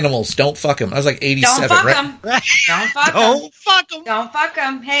 Animals, don't fuck them. I was like 87. Don't fuck right? them. Don't fuck them. Don't fuck them. Don't fuck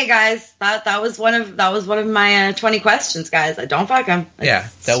them. Hey guys, that was one of my 20 questions, guys. Don't fuck them. Yeah,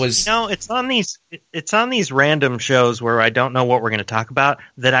 that was. No, it's on these random shows where I don't know what we're going to talk about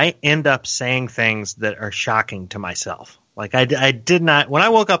that I end up saying things that are shocking to myself. Like I did not, when I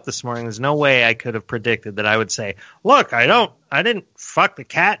woke up this morning, there's no way I could have predicted that I would say, look, I didn't fuck the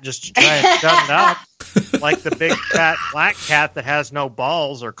cat just to try and shut it up. Like the big fat black cat that has no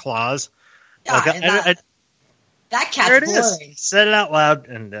balls or claws. Yeah, Like, that there it cat's is. boring. Said it out loud,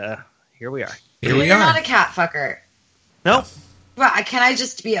 and here we are. Here we You're are. not a cat fucker. Nope. Well, can I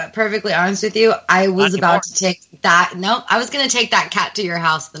just be perfectly honest with you? I was Not about to take that. No, I was going to take that cat to your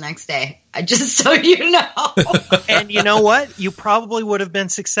house the next day. Just so you know. And you know what? You probably would have been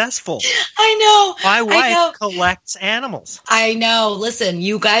successful. I know. My I know. wife collects animals. I know. Listen,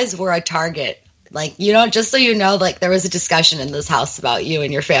 you guys were a target. Like, just so you know, like there was a discussion in this house about you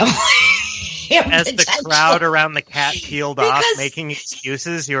and your family. As the crowd around the cat peeled off, Because- making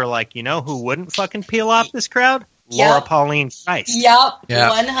excuses, you were like, you know who wouldn't fucking peel off this crowd? Yep. Laura Pauline Christ. Yep, Yeah.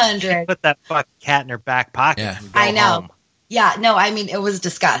 100. Put that fucking cat in her back pocket. Yeah. And go I know. Home. Yeah, no, I mean, it was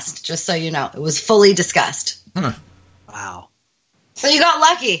discussed, just so you know. It was fully discussed. Huh. Wow. So you got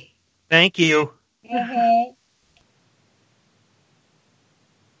lucky. Thank you.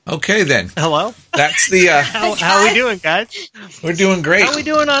 Okay, then. Hello. That's the. How are we doing, guys? We're doing great. How are we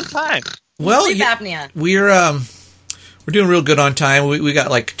doing on time? Well, Sleep apnea. we're doing real good on time. We got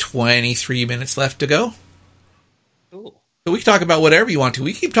like 23 minutes left to go. Cool. So we can talk about whatever you want to.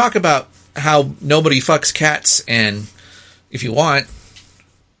 We keep talking about how nobody fucks cats, and if you want,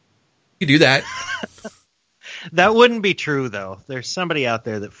 you do that. That wouldn't be true, though. There's somebody out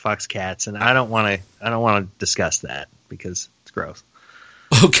there that fucks cats, and I don't want to discuss that because it's gross.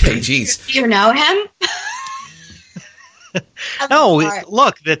 Okay, jeez. Do you know him? No,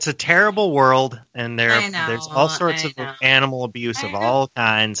 look, it's a terrible world, and I know, there's all sorts I of know. animal abuse I of know. all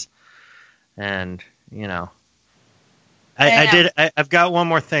kinds, and I know. I've got one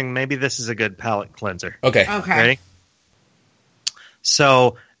more thing. Maybe this is a good palate cleanser. Okay. Okay. Ready?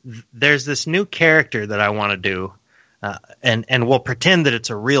 So there's this new character that I want to do, and we'll pretend that it's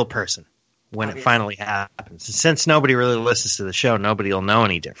a real person when it finally happens. And since nobody really listens to the show, nobody will know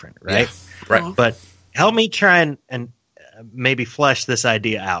any different, right? Yeah, right. But help me try and maybe flesh this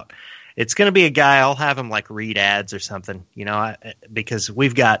idea out. It's going to be a guy. I'll have him like read ads or something, because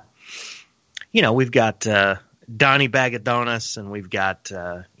we've got Donnie Bag of Donuts, and we've got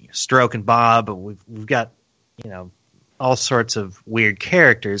Stroke and Bob, and we've got all sorts of weird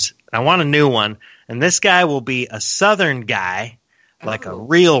characters. I want a new one, and this guy will be a Southern guy, like a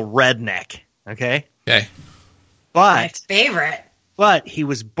real redneck. Okay, Okay. My but favorite. he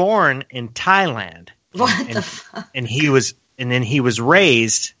was born in Thailand. What the fuck? And he was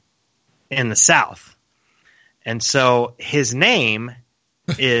raised in the South. And so his name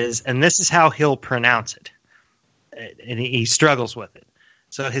is, and this is how he'll pronounce it. And he struggles with it.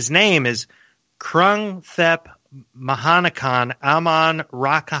 So his name is Krung Thep Mahanakan Aman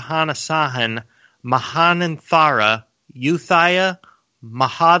Rakahanasahan Mahananthara Uthaya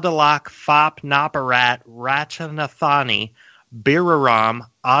Mahadalak Fop Naparat Rachanathani Biraram,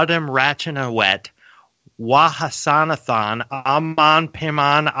 Adam Rachanawet, Wahasanathan, Aman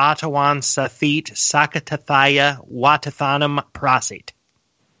Piman, Atawan Sathit, Sakatathaya, Watathanam Prasit.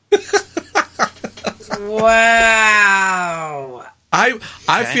 Wow.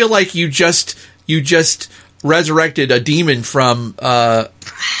 I feel like you just resurrected a demon from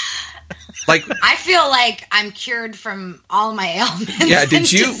like I feel like I'm cured from all my ailments Yeah, did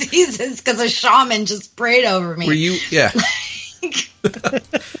and you- diseases because a shaman just prayed over me. were you yeah.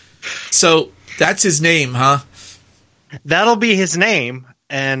 So that's his name, huh? That'll be his name.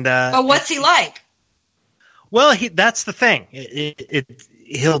 And But what's he like? well, that's the thing.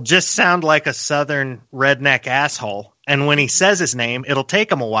 He'll just sound like a southern redneck asshole. And when he says his name, it'll take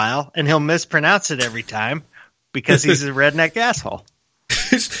him a while, and he'll mispronounce it every time because he's a redneck asshole.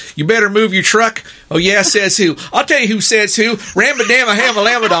 You better move your truck. Oh yeah, says who? I'll tell you who says who. Rambadama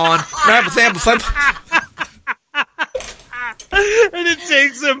Hamalamodon. And it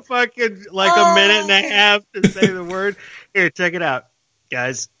takes him fucking like a minute and a half to say the word. Here, check it out,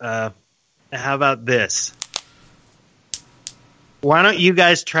 guys. How about this? Why don't you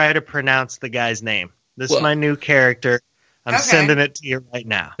guys try to pronounce the guy's name? This is my new character. I'm Okay. sending it to you right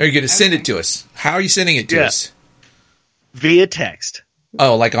now. Are you going to send it to us? How are you sending it to Yeah. us? Via text.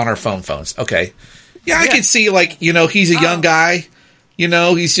 Oh, like on our phones. Okay. Yeah, I can see like, he's a young guy.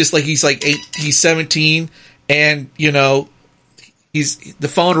 He's like 17 and, the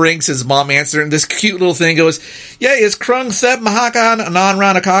phone rings, his mom answers, and this cute little thing goes, yeah, it's Krung Seb Mahakan Anan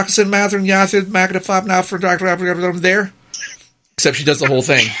Rana Caucasin Mathern Yasid Magda Fab now for Dr. there. Except she does the whole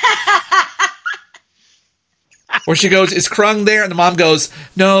thing. Or she goes, is Krung there? And the mom goes,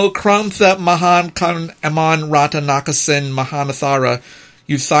 no, Krung Seb Mahan Kan Aman Rata Nakasin Mahanathara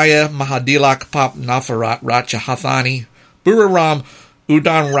Uthaya Mahadilak Pop Nafarat Racha Hathani Buraram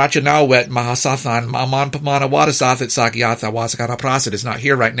Udan Rachanawet Mahasathan Maman Pamana Wadasath at Sakyatha Wasakana Prasit is not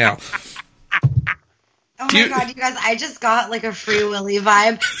here right now. Oh my god, you guys, I just got like a Free Willy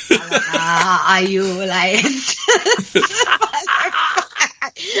vibe. Are you like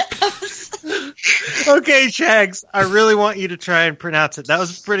Okay, Shags, I really want you to try and pronounce it. That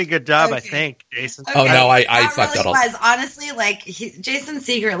was a pretty good job, I Okay. think, Jason. Oh, no, I That fucked really that up. was. Honestly, like, Jason's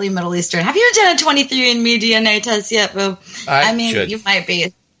secretly Middle Eastern. Have you done a 23andMe DNA test yet, boo? I mean, should. you might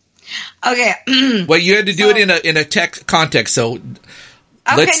be. Okay. Well, you had to do it in a tech context, so Okay,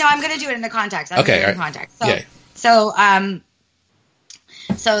 let's- no, I'm going to do it in the context. Okay, in all right. context. Yeah.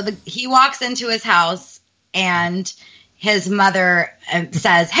 He walks into his house and his mother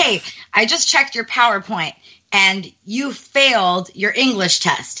says, hey, I just checked your PowerPoint and you failed your English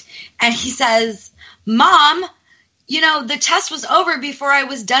test. And he says, Mom, the test was over before I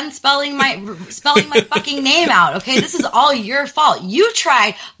was done spelling my fucking name out. Okay, this is all your fault. You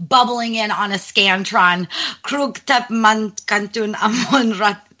try bubbling in on a Scantron. Krugtep man kantun amon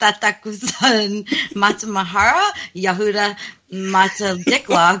ratatakusan matamahara Yahuda mata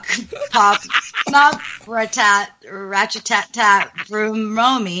dicklok pop snap ratat ratchatat broom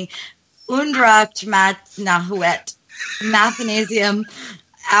romy undra mat nahuet mathnasium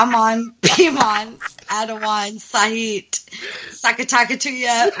Amon, Pimon, Adawan, Sahit,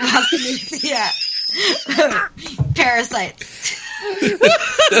 Sakatakatuya, Mathanasia, Parasites.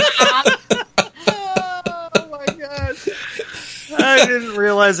 Oh my god. I didn't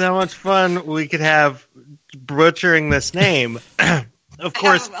realize how much fun we could have butchering this name. Of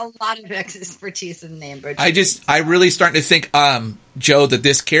course. I have a lot of expertise in name butchering. I really starting to think, Joe, that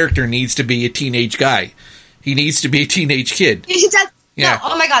this character needs to be a teenage guy. He needs to be a teenage kid. He does. Yeah. No,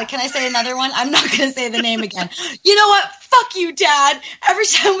 oh my god, can I say another one? I'm not going to say the name again. You know what? Fuck you, Dad. Every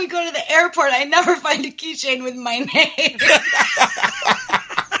time we go to the airport, I never find a keychain with my name.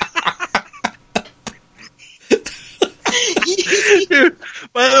 Dude,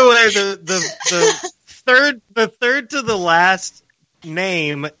 by the way, the third to the last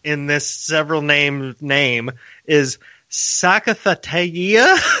name in this several name is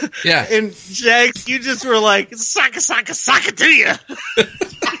Sakathateya. Yeah. And Jax, you just were like Sakataya.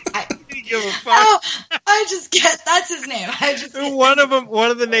 You give a fuck. Oh, I just get that's his name. I just And one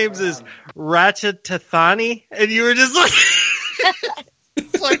of the names is Ratchatathani, and you were just like,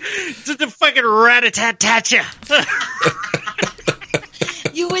 it's like just a fucking rat-a-tat-tat-ya.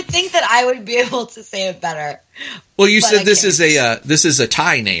 you would think that I would be able to say it better. Well, you But said I this can't. is a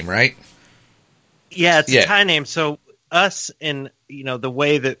Thai name, right? Yeah, it's Yeah. a Thai name. So us in the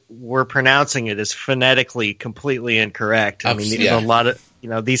way that we're pronouncing it is phonetically completely incorrect. I mean, Yeah. a lot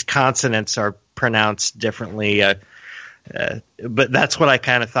of these consonants are pronounced differently. But that's what I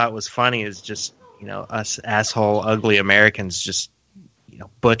kind of thought was funny is just us asshole ugly Americans just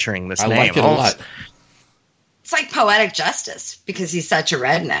butchering this I name. like it a lot.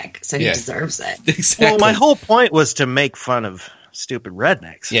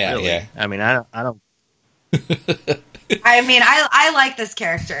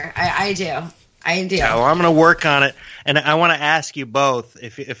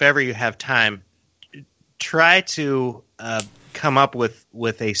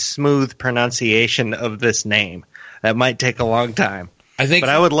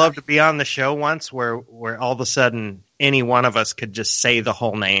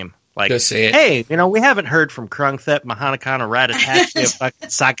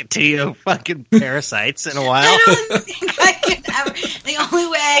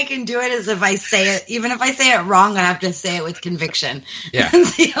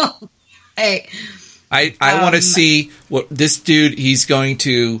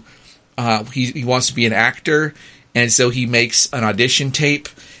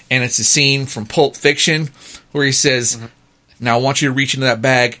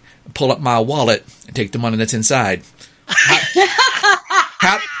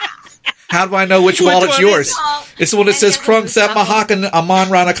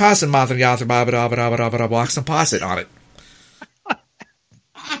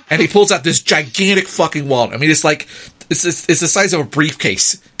 it's like it's the size of a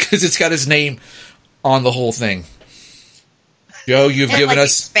briefcase because it's got his name on the whole thing. Joe, you've given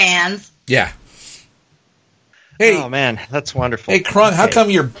us expands. Yeah. Hey, oh man, that's wonderful. Hey, Krung, how come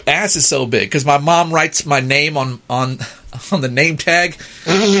your ass is so big? Because my mom writes my name on the name tag.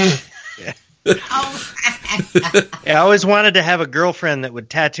 Yeah, I always wanted to have a girlfriend that would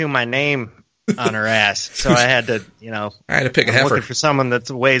tattoo my name on her ass, so I had to, pick a heifer. Looking for someone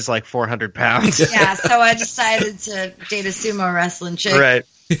that weighs like 400 pounds. Yeah, so I decided to date a sumo wrestling chick. Right.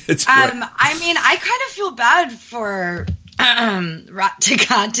 I mean, I kind of feel bad for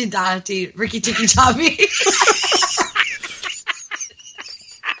Ratakati Dati Ricky Tiki Tabi.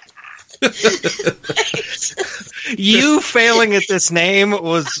 You failing at this name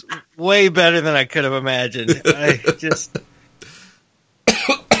was way better than I could have imagined. I just.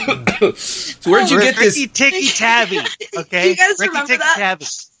 So where'd you get this? Ricky Tiki Tabby. Okay, you guys Ricky remember Tiki that? Tabby.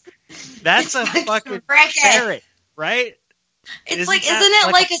 That's a fucking ferret, right? It's like, isn't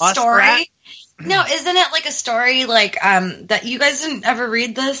it like a story? Rat? No, isn't it like a story like that? You guys didn't ever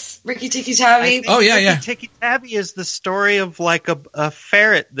read this, Ricky Tiki Tabi? Oh yeah, Ricky Tiki Tabi is the story of like a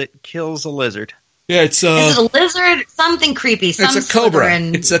ferret that kills a lizard. Yeah, it's is it a lizard? Something creepy. It's a cobra.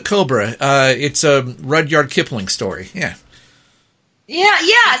 It's a cobra. It's a Rudyard Kipling story. Yeah.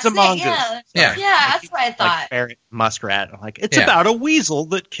 Yeah, it's a mongoose. Yeah, that's what I thought. Like ferret, muskrat. Like it's about a weasel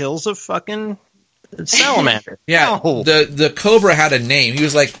that kills a fucking salamander. Yeah, no. the cobra had a name. He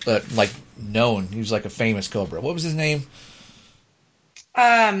was like known. He was like a famous cobra. What was his name?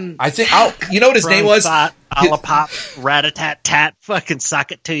 I think. You know what his name was? Alapop, rat-a-tat-tat, fucking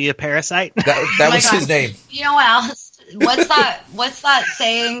sock it to you, parasite. That was his name. You know what else? What's that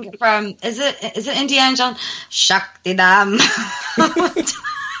saying from? Is it Indiana Jones? Shakti Dam.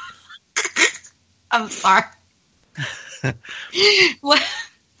 I'm sorry. What?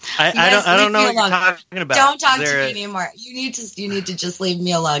 I don't know what you're talking about. Don't talk to me anymore. You need to just leave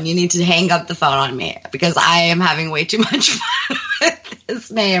me alone. You need to hang up the phone on me because I am having way too much fun with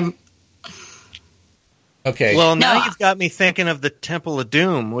his name. Okay. Well, now you've got me thinking of the Temple of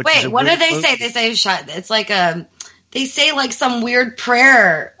Doom. Which wait, what do they say? They say it's like they say like some weird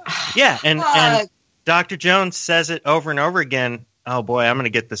prayer. Yeah, and Dr. Jones says it over and over again. Oh boy, I'm going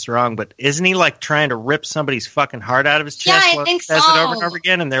to get this wrong, but isn't he like trying to rip somebody's fucking heart out of his chest? Yeah, I think so. Says it over and over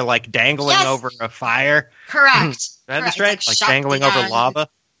again, and they're like dangling over a fire. Correct. That's right, like dangling over lava.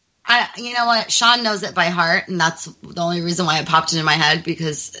 You know what? Sean knows it by heart, and that's the only reason why it popped into my head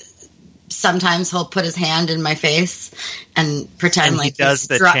because sometimes he'll put his hand in my face and pretend like he does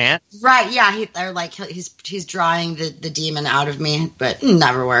the chant. Right? Yeah, they're like he's drawing the demon out of me, but it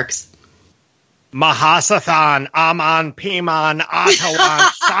never works. Mahasathan, Aman, Piman, Atawan,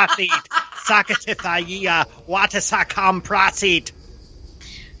 Sathit, Sakatithaya, Watasakam Prasit.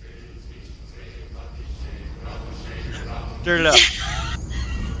 Stir it up.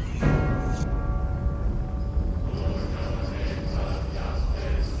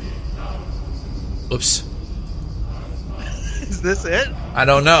 Oops. Is this it? I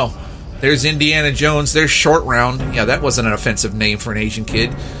don't know. There's Indiana Jones. There's Short Round. Yeah, that wasn't an offensive name for an Asian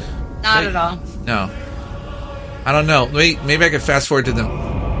kid. Not at all. No. I don't know. Maybe I could fast forward to them.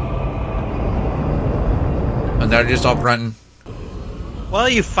 And they're just all grunting. Well,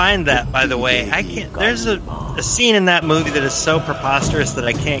 you find that, by the way, I can't. There's a scene in that movie that is so preposterous that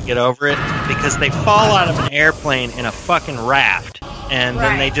I can't get over it because they fall out of an airplane in a fucking raft, and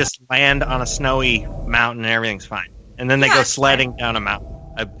then they just land on a snowy mountain and everything's fine. And then they go sledding down a mountain,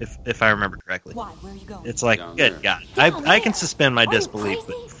 if I remember correctly. Why? Where are you going? It's like, good God. I can suspend my disbelief,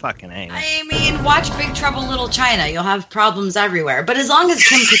 but fucking A. Man. I mean, watch Big Trouble in Little China. You'll have problems everywhere. But as long as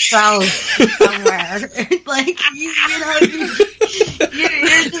Kim Cattrall's somewhere, like, you're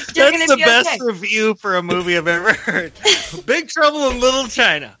just That's gonna the be best okay. review for a movie I've ever heard. Big Trouble in Little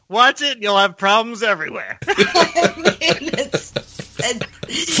China. Watch it, and you'll have problems everywhere. I mean,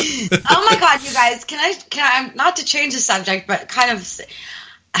 oh my God, you guys! Can I not to change the subject, but kind of,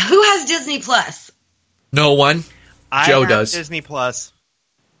 who has Disney Plus? No one. Joe I have does. Disney Plus.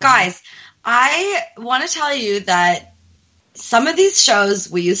 Guys, I want to tell you that some of these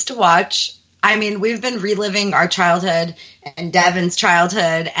shows we used to watch. I mean, we've been reliving our childhood and Devin's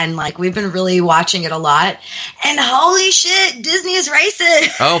childhood, and like we've been really watching it a lot. And holy shit, Disney is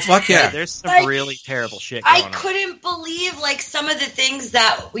racist. Oh, fuck yeah. There's some Like, really terrible shit going I on. couldn't believe like some of the things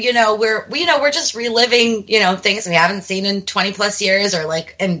that we're just reliving things we haven't seen in 20 plus years, or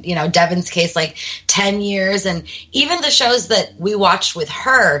like in Devin's case like 10 years, and even the shows that we watched with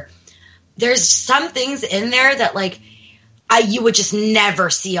her. There's some things in there that like you would just never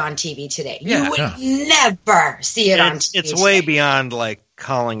see on TV today. Yeah. You would never see it on TV. It's way beyond like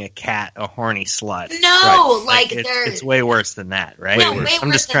calling a cat a horny slut. No, Right. like it's way worse than that, right? No, way I'm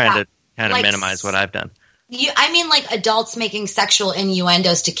worse just than trying that. to kind of Like, minimize what I've done. I mean, like adults making sexual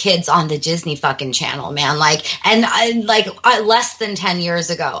innuendos to kids on the Disney fucking channel, man. Like, and less than 10 years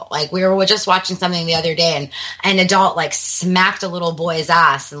ago, like we were just watching something the other day, and an adult like smacked a little boy's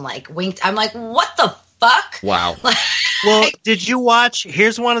ass and like winked. I'm like, what the fuck? Wow. Well, did you watch?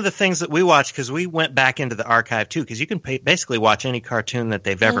 Here's one of the things that we watched, because we went back into the archive too, because you can basically watch any cartoon that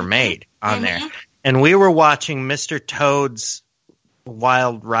they've ever made on there. And we were watching Mr. Toad's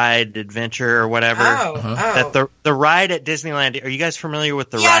Wild Ride Adventure or whatever. That the ride at Disneyland. Are you guys familiar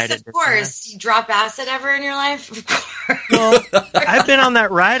with the ride? Yes, at of course. You drop acid ever in your life? Of course. Well, I've been on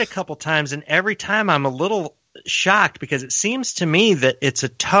that ride a couple times, and every time I'm a little shocked, because it seems to me that it's a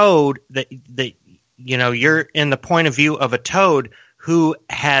toad that you're in the point of view of a toad who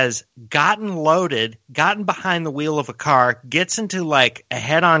has gotten behind the wheel of a car, gets into like a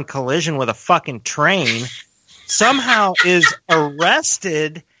head-on collision with a fucking train, somehow is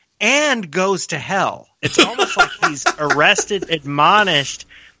arrested and goes to hell. It's almost like he's arrested, admonished,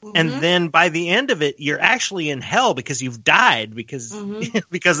 and then by the end of it, you're actually in hell because you've died because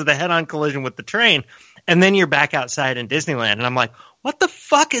of the head-on collision with the train. And then you're back outside in Disneyland, and I'm like, what the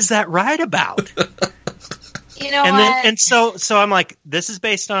fuck is that ride about? You know what? And so I'm like, this is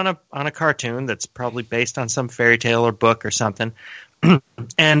based on a cartoon that's probably based on some fairy tale or book or something.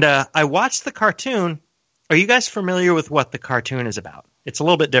 And I watched the cartoon. Are you guys familiar with what the cartoon is about? It's a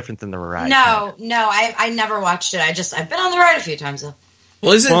little bit different than the ride. No, I never watched it. I've been on the ride a few times though.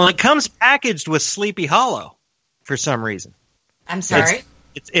 Well, it comes packaged with Sleepy Hollow for some reason. I'm sorry.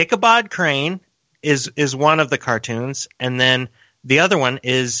 It's Ichabod Crane is one of the cartoons, and then the other one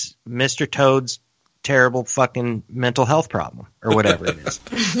is Mr. Toad's terrible fucking mental health problem or whatever it is.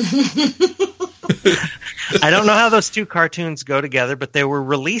 I don't know how those two cartoons go together, but they were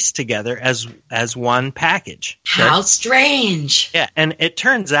released together as one package. How strange. Yeah, and it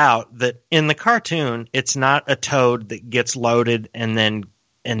turns out that in the cartoon, it's not a toad that gets loaded and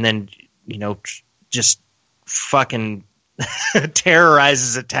then just fucking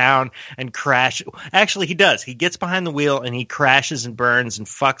terrorizes a town and crash. Actually, he does. He gets behind the wheel and he crashes and burns and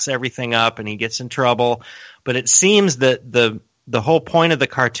fucks everything up and he gets in trouble. But it seems that the whole point of the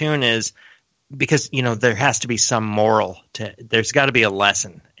cartoon is because, there has to be some moral there's got to be a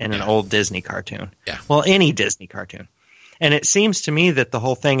lesson in an old Disney cartoon. Yeah. Well, any Disney cartoon. And it seems to me that the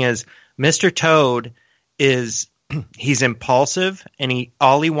whole thing is Mr. Toad he's impulsive and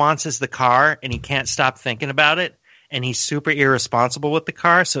all he wants is the car and he can't stop thinking about it. And he's super irresponsible with the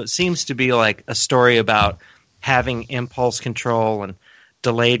car. So it seems to be like a story about having impulse control and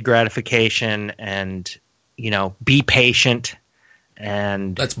delayed gratification and, be patient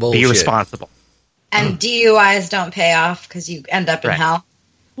and That's bullshit. be responsible. And DUIs don't pay off because you end up in hell.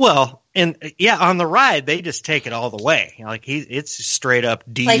 Well, on the ride, they just take it all the way. It's straight up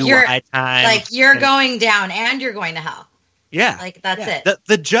DUI time. Like you're going down and you're going to hell. Yeah. Like that's it.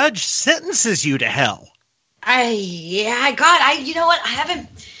 The judge sentences you to hell. You know what?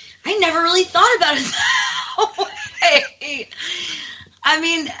 I never really thought about it that way. I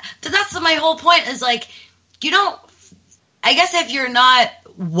mean, that's my whole point is like, I guess if you're not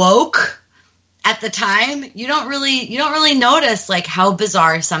woke at the time, you don't really notice like how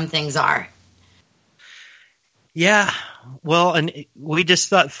bizarre some things are. Yeah. Well, and we just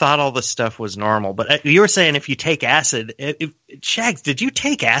thought all this stuff was normal. But you were saying if you take acid, Shags, did you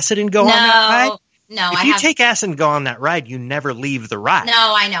take acid and go on that ride? No, if you take acid and go on that ride, you never leave the ride. No,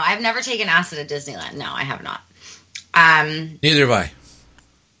 I know. I've never taken acid at Disneyland. No, I have not. Neither have I.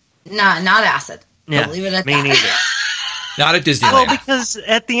 No, not acid. Yeah, I'll leave it at me that. neither. Not at Disneyland. Well, because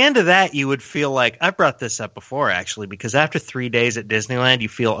at the end of that, you would feel like I brought this up before, actually. Because after 3 days at Disneyland, you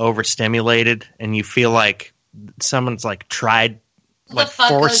feel overstimulated, and you feel like someone's like tried. Who like the fuck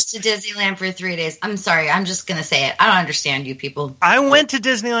forced. goes to Disneyland for 3 days? I'm sorry. I'm just gonna say it. I don't understand you people. I went to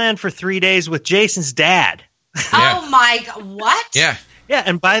Disneyland for 3 days with Jason's dad. Oh my god! What? Yeah. Yeah,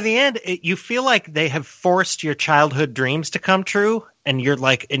 and by the end, you feel like they have forced your childhood dreams to come true, and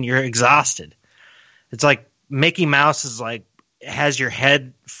you're exhausted. It's like Mickey Mouse is like has your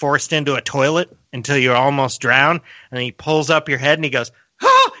head forced into a toilet until you almost drown, and then he pulls up your head and he goes,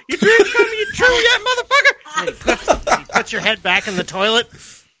 "Oh, your dreams coming true yet, motherfucker!" And he puts your head back in the toilet.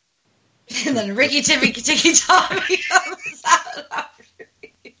 And then Ricky Ticky Tommy comes out.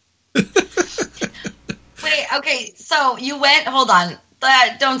 Wait, okay, so you went, hold on,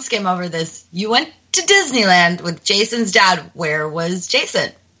 don't skim over this. You went to Disneyland with Jason's dad. Where was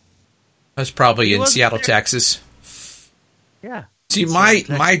Jason? That's probably He in wasn't Seattle, there. Texas. Yeah. See,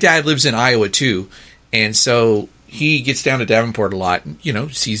 my dad lives in Iowa, too, and so he gets down to Davenport a lot, you know,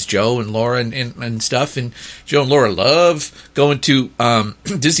 sees Joe and Laura and stuff, and Joe and Laura love going to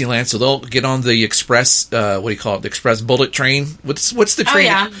Disneyland, so they'll get on the express, what do you call it, the express bullet train? What's the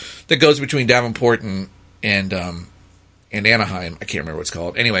train that goes between Davenport and Anaheim? I can't remember what it's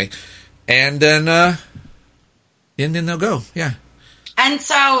called. Anyway, and then they'll go, yeah. And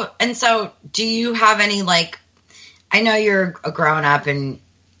so do you have any, like, I know you're a grown up and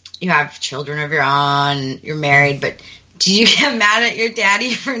you have children of your own, you're married, but do you get mad at your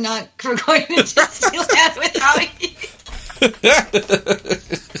daddy for going to Disneyland without you?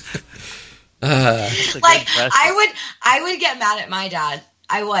 Like, I would get mad at my dad.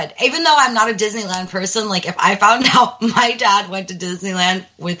 I would. Even though I'm not a Disneyland person, like, if I found out my dad went to Disneyland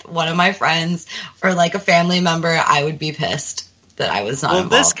with one of my friends or, like, a family member, I would be pissed that I was not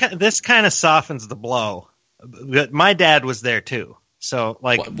involved. This kind of softens the blow. My dad was there, too. So,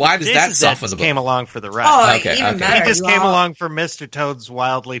 like, why does that soften the blow? Came along for the ride. Oh, Okay, even okay. better. He just came along for Mr. Toad's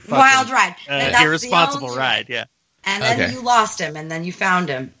wildly fucking Wild ride. And that's irresponsible the only ride. Yeah. And then you lost him, and then you found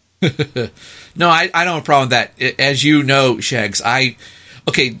him. No, I don't have a problem with that. As you know, Shags, I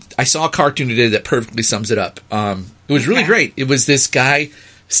saw a cartoon today that perfectly sums it up. It was really great. It was this guy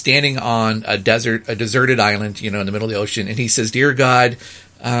standing on a deserted island, you know, in the middle of the ocean, and he says, "Dear God,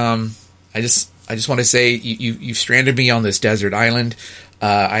 I just want to say you've stranded me on this desert island.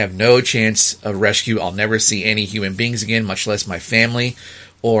 I have no chance of rescue. I'll never see any human beings again, much less my family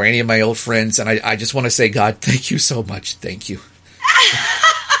or any of my old friends. And I just want to say, God, thank you so much. Thank you."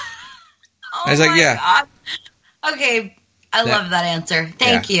 I was like, yeah. God. Okay. I love that answer.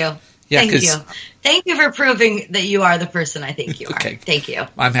 Thank you. Yeah, Thank you. Thank you for proving that you are the person I think you are. Okay. Thank you.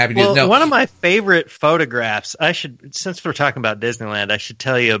 I'm happy to know. One of my favorite photographs, since we're talking about Disneyland, I should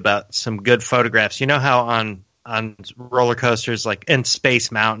tell you about some good photographs. You know how on roller coasters, like in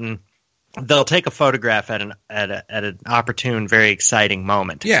Space Mountain, they'll take a photograph at an opportune, very exciting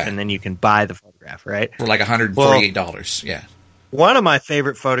moment. Yeah. And then you can buy the photograph, right? For like $148. Yeah. One of my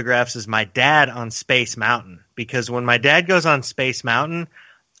favorite photographs is my dad on Space Mountain, because when my dad goes on Space Mountain,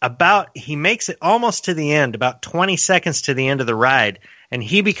 he makes it almost to the end, about 20 seconds to the end of the ride, and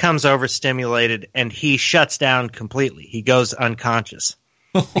he becomes overstimulated and he shuts down completely. He goes unconscious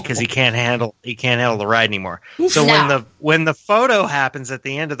because he can't handle the ride anymore. So when the photo happens at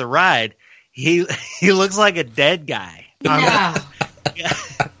the end of the ride, he looks like a dead guy.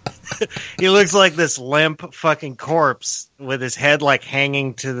 He looks like this limp fucking corpse with his head like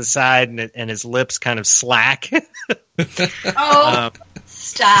hanging to the side and his lips kind of slack.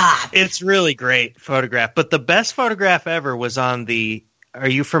 Stop. It's really great photograph. But the best photograph ever was on are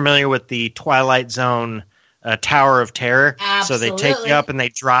you familiar with the Twilight Zone Tower of Terror? Absolutely. So they take you up and they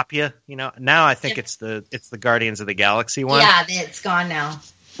drop you. You know, now I think it's the Guardians of the Galaxy one. Yeah, it's gone now.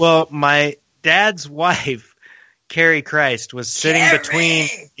 Well, my dad's wife, Carrie Christ, was sitting between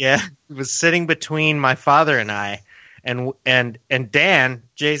my father and I, and Dan,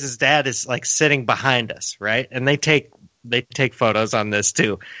 Jason's dad, is like sitting behind us, right? And they take photos on this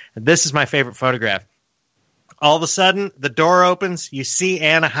too. And this is my favorite photograph. All of a sudden, the door opens, you see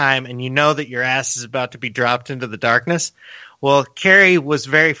Anaheim, and you know that your ass is about to be dropped into the darkness. Well, Carrie was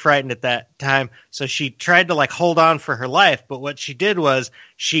very frightened at that time, so she tried to like hold on for her life, but what she did was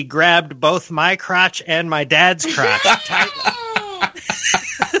she grabbed both my crotch and my dad's crotch tightly.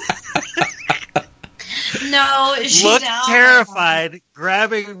 No, She looked down. terrified,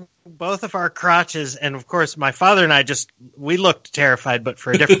 grabbing both of our crotches, and of course, my father and I we looked terrified, but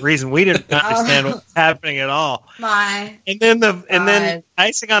for a different reason. We didn't understand what was happening at all. And then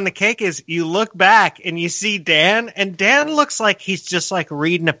icing on the cake is you look back and you see Dan, and Dan looks like he's just like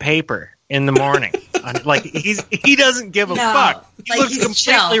reading a paper in the morning. Like he doesn't give a fuck. He looks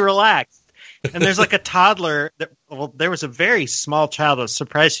completely relaxed. And there's like a toddler there was a very small child. I was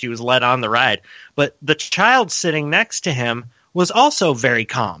surprised she was let on the ride, but the child sitting next to him was also very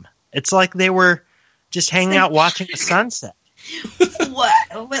calm. It's like they were just hanging out watching the sunset.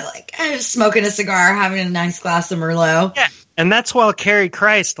 What? Like I was smoking a cigar, having a nice glass of Merlot. Yeah, and that's while Carrie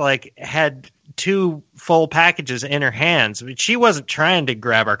Christ like had 2 full packages in her hands. I mean, she wasn't trying to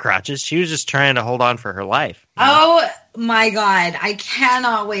grab our crotches. She was just trying to hold on for her life. Oh my God. I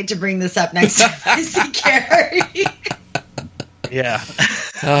cannot wait to bring this up next time I see Carrie. Yeah.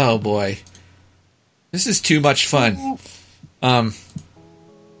 Oh boy. This is too much fun. And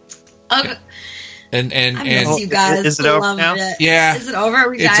I miss you guys. Is it over now? Yeah. Is it over? Are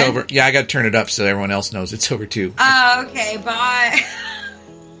we It's done? over. Yeah, I got to turn it up so everyone else knows it's over too. Oh, okay. Bye.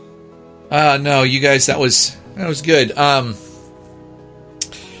 No, you guys, that was good.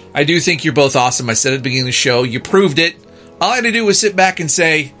 I do think you're both awesome. I said at the beginning of the show, you proved it. All I had to do was sit back and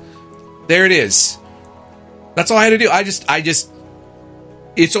say, there it is. That's all I had to do. I just,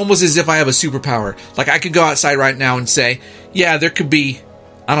 it's almost as if I have a superpower. Like I could go outside right now and say, yeah, there could be,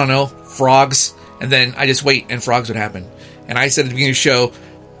 I don't know, frogs. And then I just wait and frogs would happen. And I said at the beginning of the show,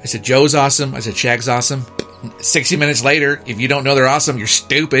 I said, Joe's awesome. I said, Shag's awesome. 60 minutes later, if you don't know they're awesome, you're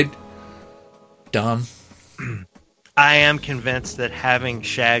stupid. Dumb. I am convinced that having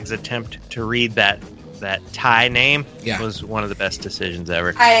Shag's attempt to read that Thai name was one of the best decisions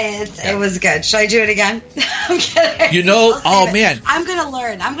ever. It was good. Should I do it again? I'm kidding. You know, man. I'm going to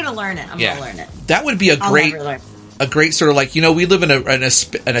learn. I'm going to learn it. That would be a great sort of like, you know, we live in a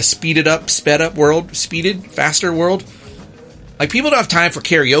sped up world, faster world. Like, people don't have time for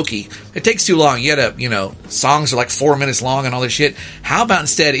karaoke. It takes too long. You gotta, you know, songs are like 4 minutes long and all this shit. How about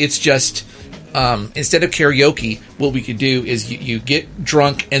instead it's just, instead of karaoke, what we could do is you get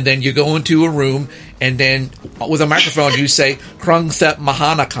drunk and then you go into a room and then with a microphone you say, Krung Thep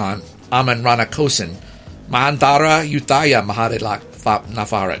Mahanakan, Aman Rana Kosin, Mahantara Yutaya Maharilak Fap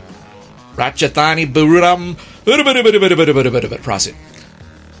Nafarat, Ratchatani Buram, Prosit.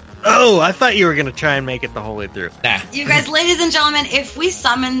 Oh, I thought you were going to try and make it the whole way through. Nah. You guys, ladies and gentlemen, if we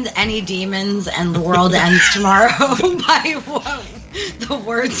summoned any demons and the world ends tomorrow by the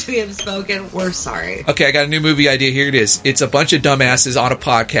words we have spoken, we're sorry. Okay, I got a new movie idea. Here it is. It's a bunch of dumbasses on a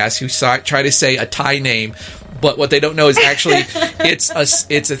podcast who try to say a Thai name, but what they don't know is actually it's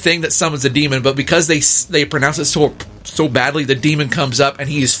a thing that summons a demon. But because they pronounce it so badly, the demon comes up and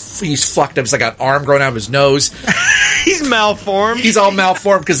he's fucked up. It's like an arm growing out of his nose. He's malformed. He's all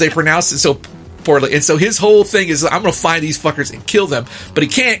malformed because they pronounce it so poorly. And so his whole thing is, I'm going to find these fuckers and kill them. But he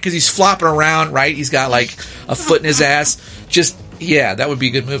can't because he's flopping around, right? He's got like a foot in his ass. Just, yeah, that would be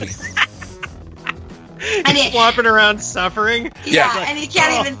a good movie. And he's flopping around suffering. Yeah, and he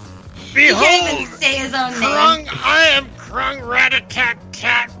can't even... Behold, he can't even say his own name. I am Krung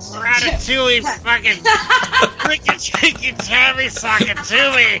Rat-a-tat-tat Ratatouille fucking Ricky Tammy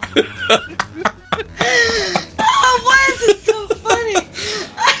Sakatumi. Oh, why is it so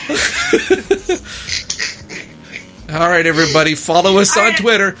funny? All right, everybody, follow us on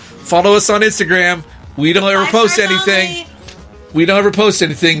Twitter. Follow us on Instagram. We don't ever post anything. We don't ever post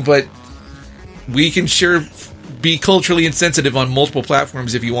anything, but we can sure be culturally insensitive on multiple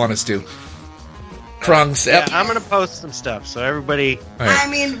platforms if you want us to. Krungs. Yeah, I'm going to post some stuff, so everybody... Right. I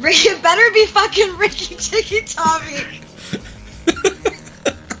mean, it better be fucking Ricky Tikki Tavi.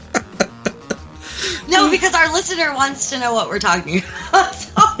 No, because our listener wants to know what we're talking about.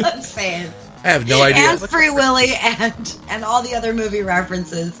 That's all I'm saying. I have no idea. And Free Willy and all the other movie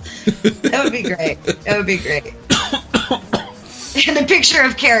references. That would be great. That would be great. And a picture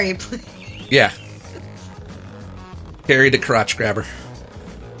of Carrie, please. Yeah. Carrie the crotch grabber.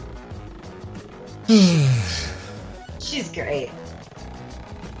 She's great.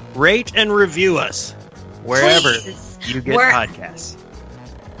 Rate and review us wherever Please. You get podcasts.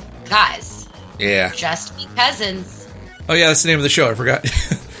 Guys. Yeah. Just Be Cousins. Oh, yeah, that's the name of the show. I forgot.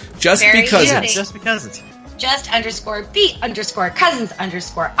 Just Very Be Cousins. Yeah, Just Be Cousins.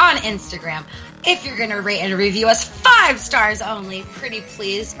 Just_Be_Cousins_ on Instagram. If you're going to rate and review us, 5 stars only. Pretty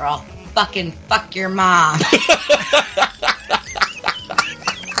please, or I'll fucking fuck your mom.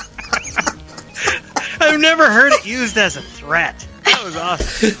 I've never heard it used as a threat. That was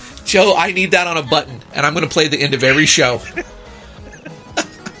awesome. Joe, I need that on a button, and I'm going to play the end of every show.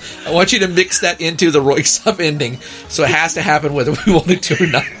 I want you to mix that into the Roy Sub ending, so it has to happen whether we want it to or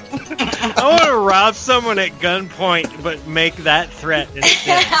not. I want to rob someone at gunpoint, but make that threat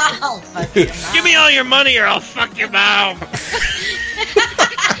instead. I'll fuck your mom. Give me all your money or I'll fuck your mom.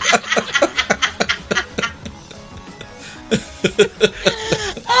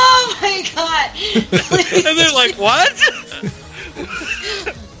 Oh my god. And they're like, what?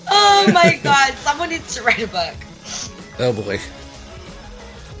 Oh my god. Someone needs to write a book. Oh boy.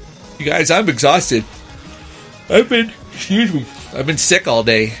 You guys, I'm exhausted. I've been sick all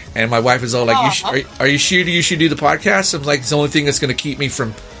day, and my wife is all like, are you sure you should do the podcast? I'm like, it's the only thing that's going to keep me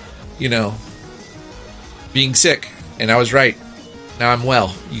from, being sick. And I was right. Now I'm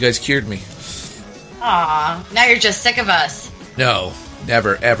well. You guys cured me. Aw. Now you're just sick of us. No,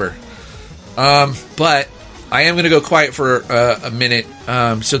 never, ever. But I am going to go quiet for a minute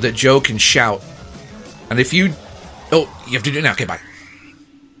so that Joe can shout. And if you... Oh, you have to do it now. Okay, bye.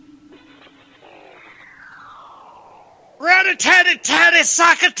 Rat-a-tat-a-tat-a,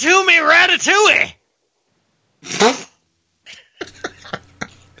 sock-a-to-me, ratatouille.